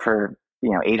for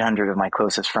 800 of my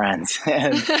closest friends,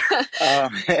 and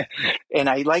and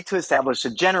I like to establish a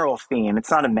general theme.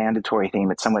 It's not a mandatory theme;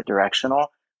 it's somewhat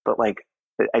directional, but like.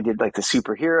 I did like the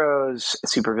superheroes,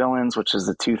 supervillains, which is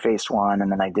the Two-Faced one.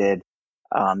 And then I did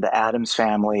the Addams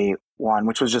Family one,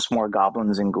 which was just more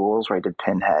goblins and ghouls, where I did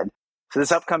Pinhead. So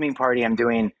this upcoming party, I'm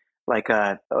doing like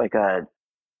a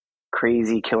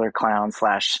crazy killer clown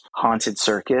 / haunted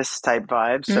circus type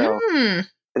vibe. So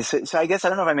I guess I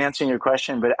don't know if I'm answering your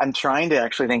question, but I'm trying to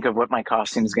actually think of what my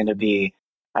costume is going to be.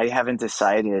 I haven't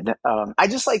decided. I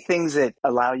just like things that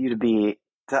allow you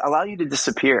to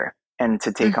disappear and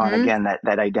to take on again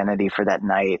that identity for that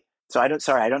night. So I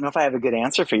don't know if I have a good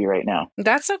answer for you right now.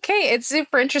 That's okay. It's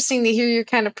super interesting to hear your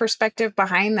kind of perspective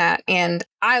behind that. And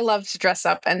I love to dress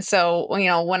up. And so,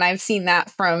 when I've seen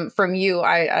that from you,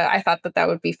 I thought that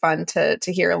would be fun to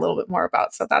hear a little bit more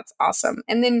about. So that's awesome.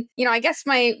 And then, I guess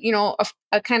my,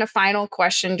 a kind of final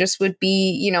question just would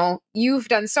be, you've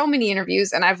done so many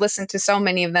interviews and I've listened to so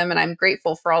many of them, and I'm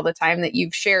grateful for all the time that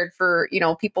you've shared for,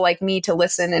 people like me to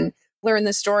listen and learn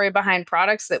the story behind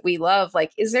products that we love.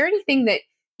 Like, is there anything that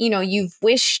you've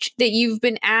wished that you've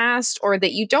been asked or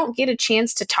that you don't get a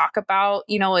chance to talk about,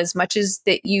 as much as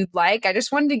that you'd like? I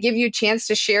just wanted to give you a chance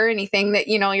to share anything that,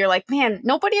 you're like, man,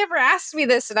 nobody ever asked me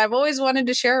this and I've always wanted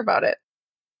to share about it.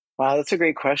 Wow, that's a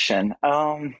great question.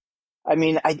 I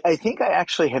think I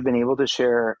actually have been able to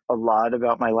share a lot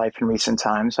about my life in recent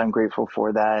times. So I'm grateful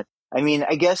for that. I mean,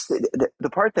 I guess the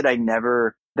part that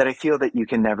I feel that you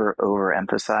can never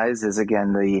overemphasize is,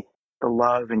 again, the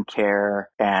love and care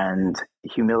and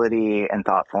humility and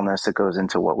thoughtfulness that goes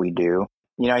into what we do.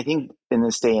 I think in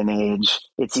this day and age,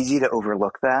 it's easy to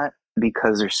overlook that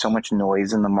because there's so much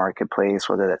noise in the marketplace,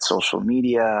 whether that's social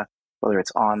media, whether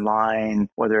it's online,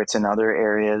 whether it's in other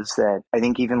areas, that I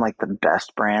think even like the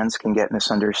best brands can get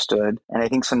misunderstood. And I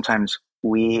think sometimes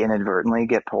we inadvertently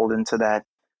get pulled into that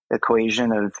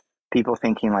equation of people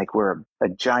thinking like we're a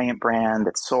giant brand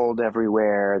that's sold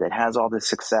everywhere, that has all this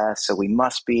success, so we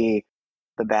must be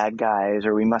the bad guys,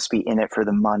 or we must be in it for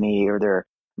the money, or there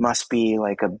must be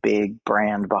like a big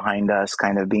brand behind us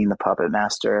kind of being the puppet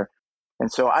master.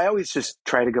 And so I always just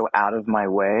try to go out of my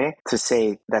way to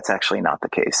say that's actually not the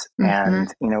case. And,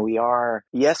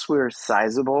 we're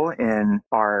sizable in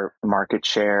our market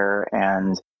share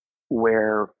and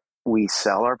where we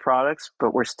sell our products,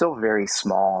 but we're still very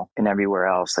small in everywhere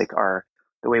else. Like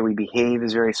the way we behave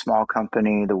is very small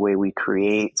company. The way we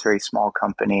create is very small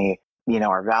company.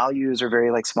 Our values are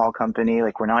very like small company.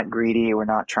 Like, we're not greedy. We're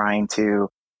not trying to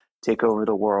take over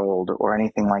the world or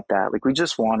anything like that. Like, we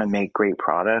just want to make great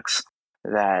products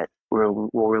that will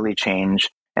really change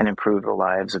and improve the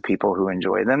lives of people who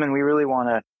enjoy them. And we really want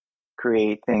to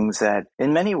create things that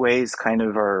in many ways kind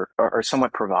of are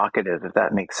somewhat provocative, if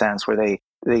that makes sense, where they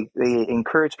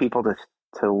encourage people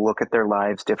to look at their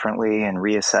lives differently and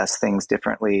reassess things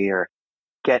differently, or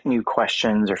get new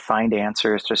questions, or find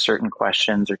answers to certain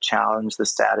questions, or challenge the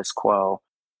status quo.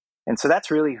 And so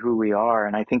that's really who we are.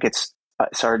 And I think it's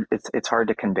hard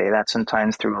to convey that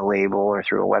sometimes through a label or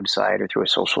through a website or through a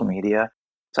social media.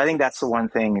 So I think that's the one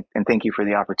thing, and thank you for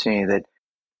the opportunity, that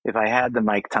if I had the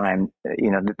mic time,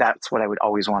 that's what I would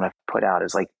always want to put out,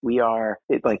 is like, we are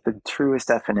like the truest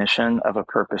definition of a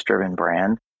purpose-driven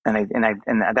brand. And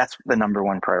that's the number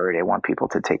one priority I want people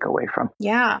to take away from.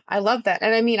 Yeah, I love that.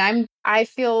 And I mean, I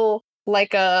feel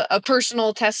like a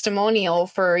personal testimonial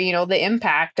for, the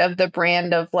impact of the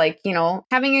brand of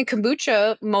having a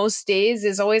kombucha most days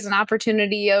is always an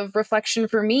opportunity of reflection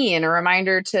for me and a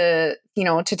reminder to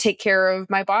take care of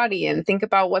my body and think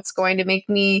about what's going to make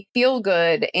me feel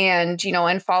good. And,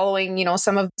 and following,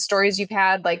 some of the stories you've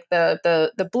had, like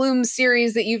the Bloom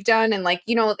series that you've done and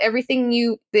everything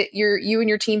you and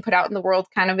your team put out in the world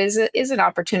kind of is an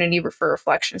opportunity for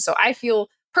reflection. So I feel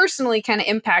personally kind of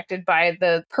impacted by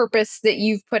the purpose that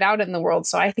you've put out in the world.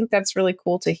 So I think that's really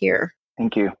cool to hear.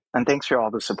 Thank you. And thanks for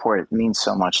all the support. It means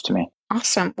so much to me.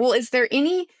 Awesome. Well, is there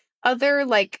any other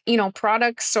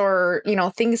products or,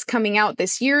 things coming out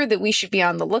this year that we should be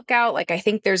on the lookout? I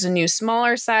think there's a new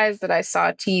smaller size that I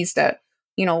saw teased at,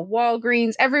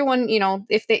 Walgreens. Everyone,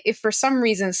 if for some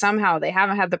reason, somehow they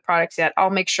haven't had the products yet, I'll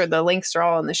make sure the links are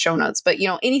all in the show notes. But,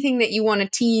 anything that you want to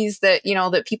tease that,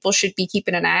 that people should be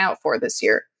keeping an eye out for this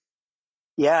year.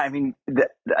 Yeah, I mean,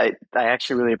 I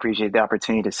actually really appreciate the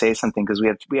opportunity to say something because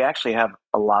we actually have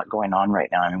a lot going on right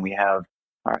now. I mean, we have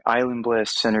our Island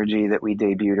Bliss Synergy that we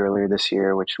debuted earlier this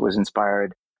year, which was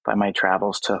inspired by my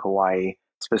travels to Hawaii,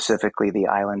 specifically the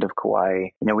island of Kauai.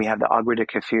 We have the Agua de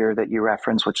Kefir that you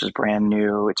referenced, which is brand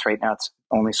new. It's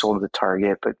only sold at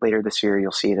Target, but later this year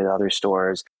you'll see it at other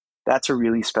stores. That's a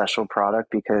really special product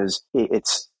because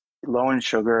it's low in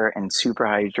sugar and super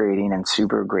hydrating and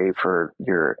super great for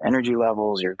your energy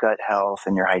levels, your gut health,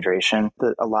 and your hydration.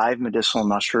 The Alive medicinal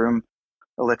mushroom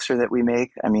elixir that we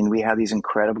make, I mean, we have these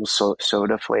incredible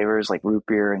soda flavors like root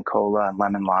beer and cola and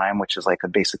lemon lime, which is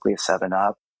basically a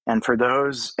 7-Up. And for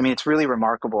those, I mean, it's really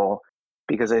remarkable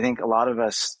because I think a lot of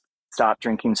us stop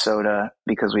drinking soda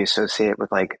because we associate it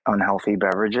with unhealthy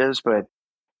beverages, but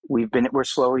we're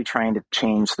slowly trying to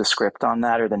change the script on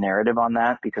that or the narrative on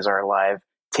that because our Alive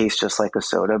tastes just like a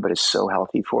soda, but is so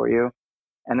healthy for you.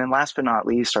 And then last but not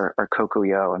least, our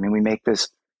Cocoa. I mean, we make this,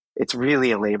 it's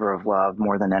really a labor of love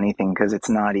more than anything because it's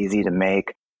not easy to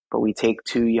make, but we take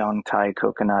 2 young Thai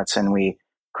coconuts and we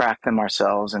crack them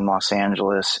ourselves in Los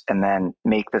Angeles and then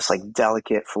make this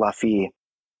delicate, fluffy,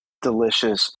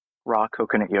 delicious raw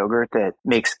coconut yogurt that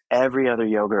makes every other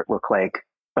yogurt look like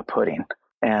a pudding.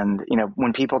 And,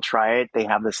 when people try it, they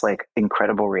have this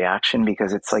incredible reaction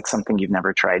because it's something you've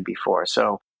never tried before.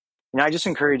 So, I just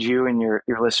encourage you and your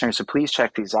listeners to please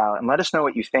check these out and let us know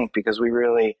what you think because we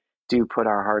really do put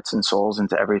our hearts and souls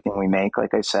into everything we make,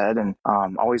 like I said, and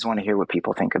always want to hear what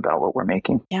people think about what we're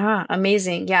making. Yeah,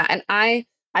 amazing. Yeah. And I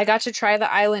got to try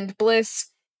the Island Bliss.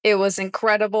 It was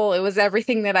incredible. It was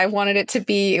everything that I wanted it to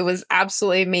be. It was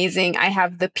absolutely amazing. I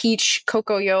have the peach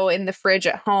cocoa in the fridge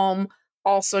at home.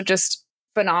 Also just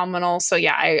phenomenal. So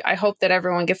yeah, I hope that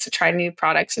everyone gets to try new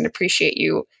products and appreciate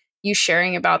you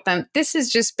sharing about them. This has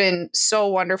just been so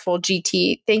wonderful,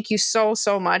 GT. Thank you so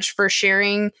much for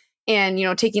sharing and,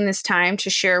 taking this time to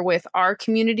share with our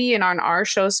community and on our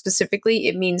show specifically.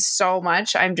 It means so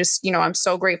much. I'm just, I'm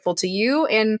so grateful to you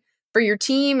and for your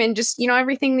team and just,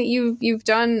 everything that you've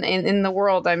done in the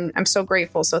world. I'm so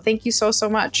grateful. So thank you so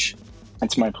much.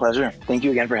 It's my pleasure. Thank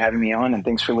you again for having me on and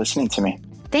thanks for listening to me.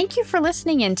 Thank you for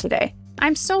listening in today.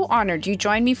 I'm so honored you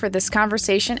joined me for this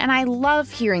conversation, and I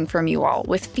love hearing from you all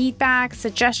with feedback,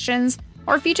 suggestions,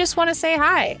 or if you just want to say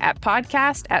hi at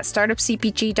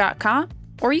podcast@startupcpg.com,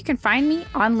 or you can find me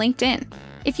on LinkedIn.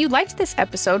 If you liked this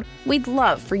episode, we'd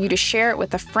love for you to share it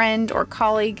with a friend or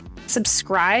colleague,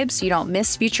 subscribe so you don't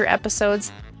miss future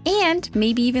episodes, and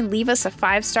maybe even leave us a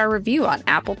 5-star review on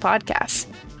Apple Podcasts.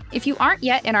 If you aren't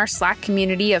yet in our Slack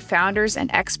community of founders and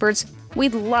experts,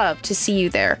 we'd love to see you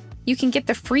there. You can get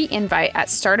the free invite at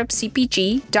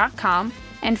startupcpg.com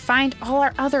and find all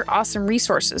our other awesome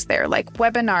resources there, like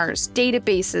webinars,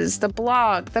 databases, the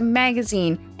blog, the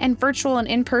magazine, and virtual and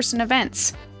in-person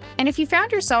events. And if you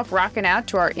found yourself rocking out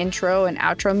to our intro and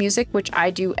outro music, which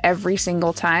I do every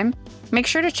single time, make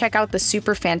sure to check out the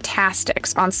Super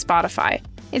Fantastics on Spotify.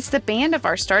 It's the band of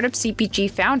our Startup CPG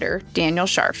founder, Daniel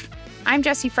Scharf. I'm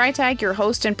Jessie Freitag, your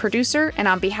host and producer, and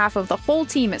on behalf of the whole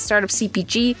team at Startup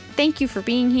CPG, thank you for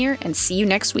being here and see you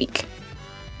next week.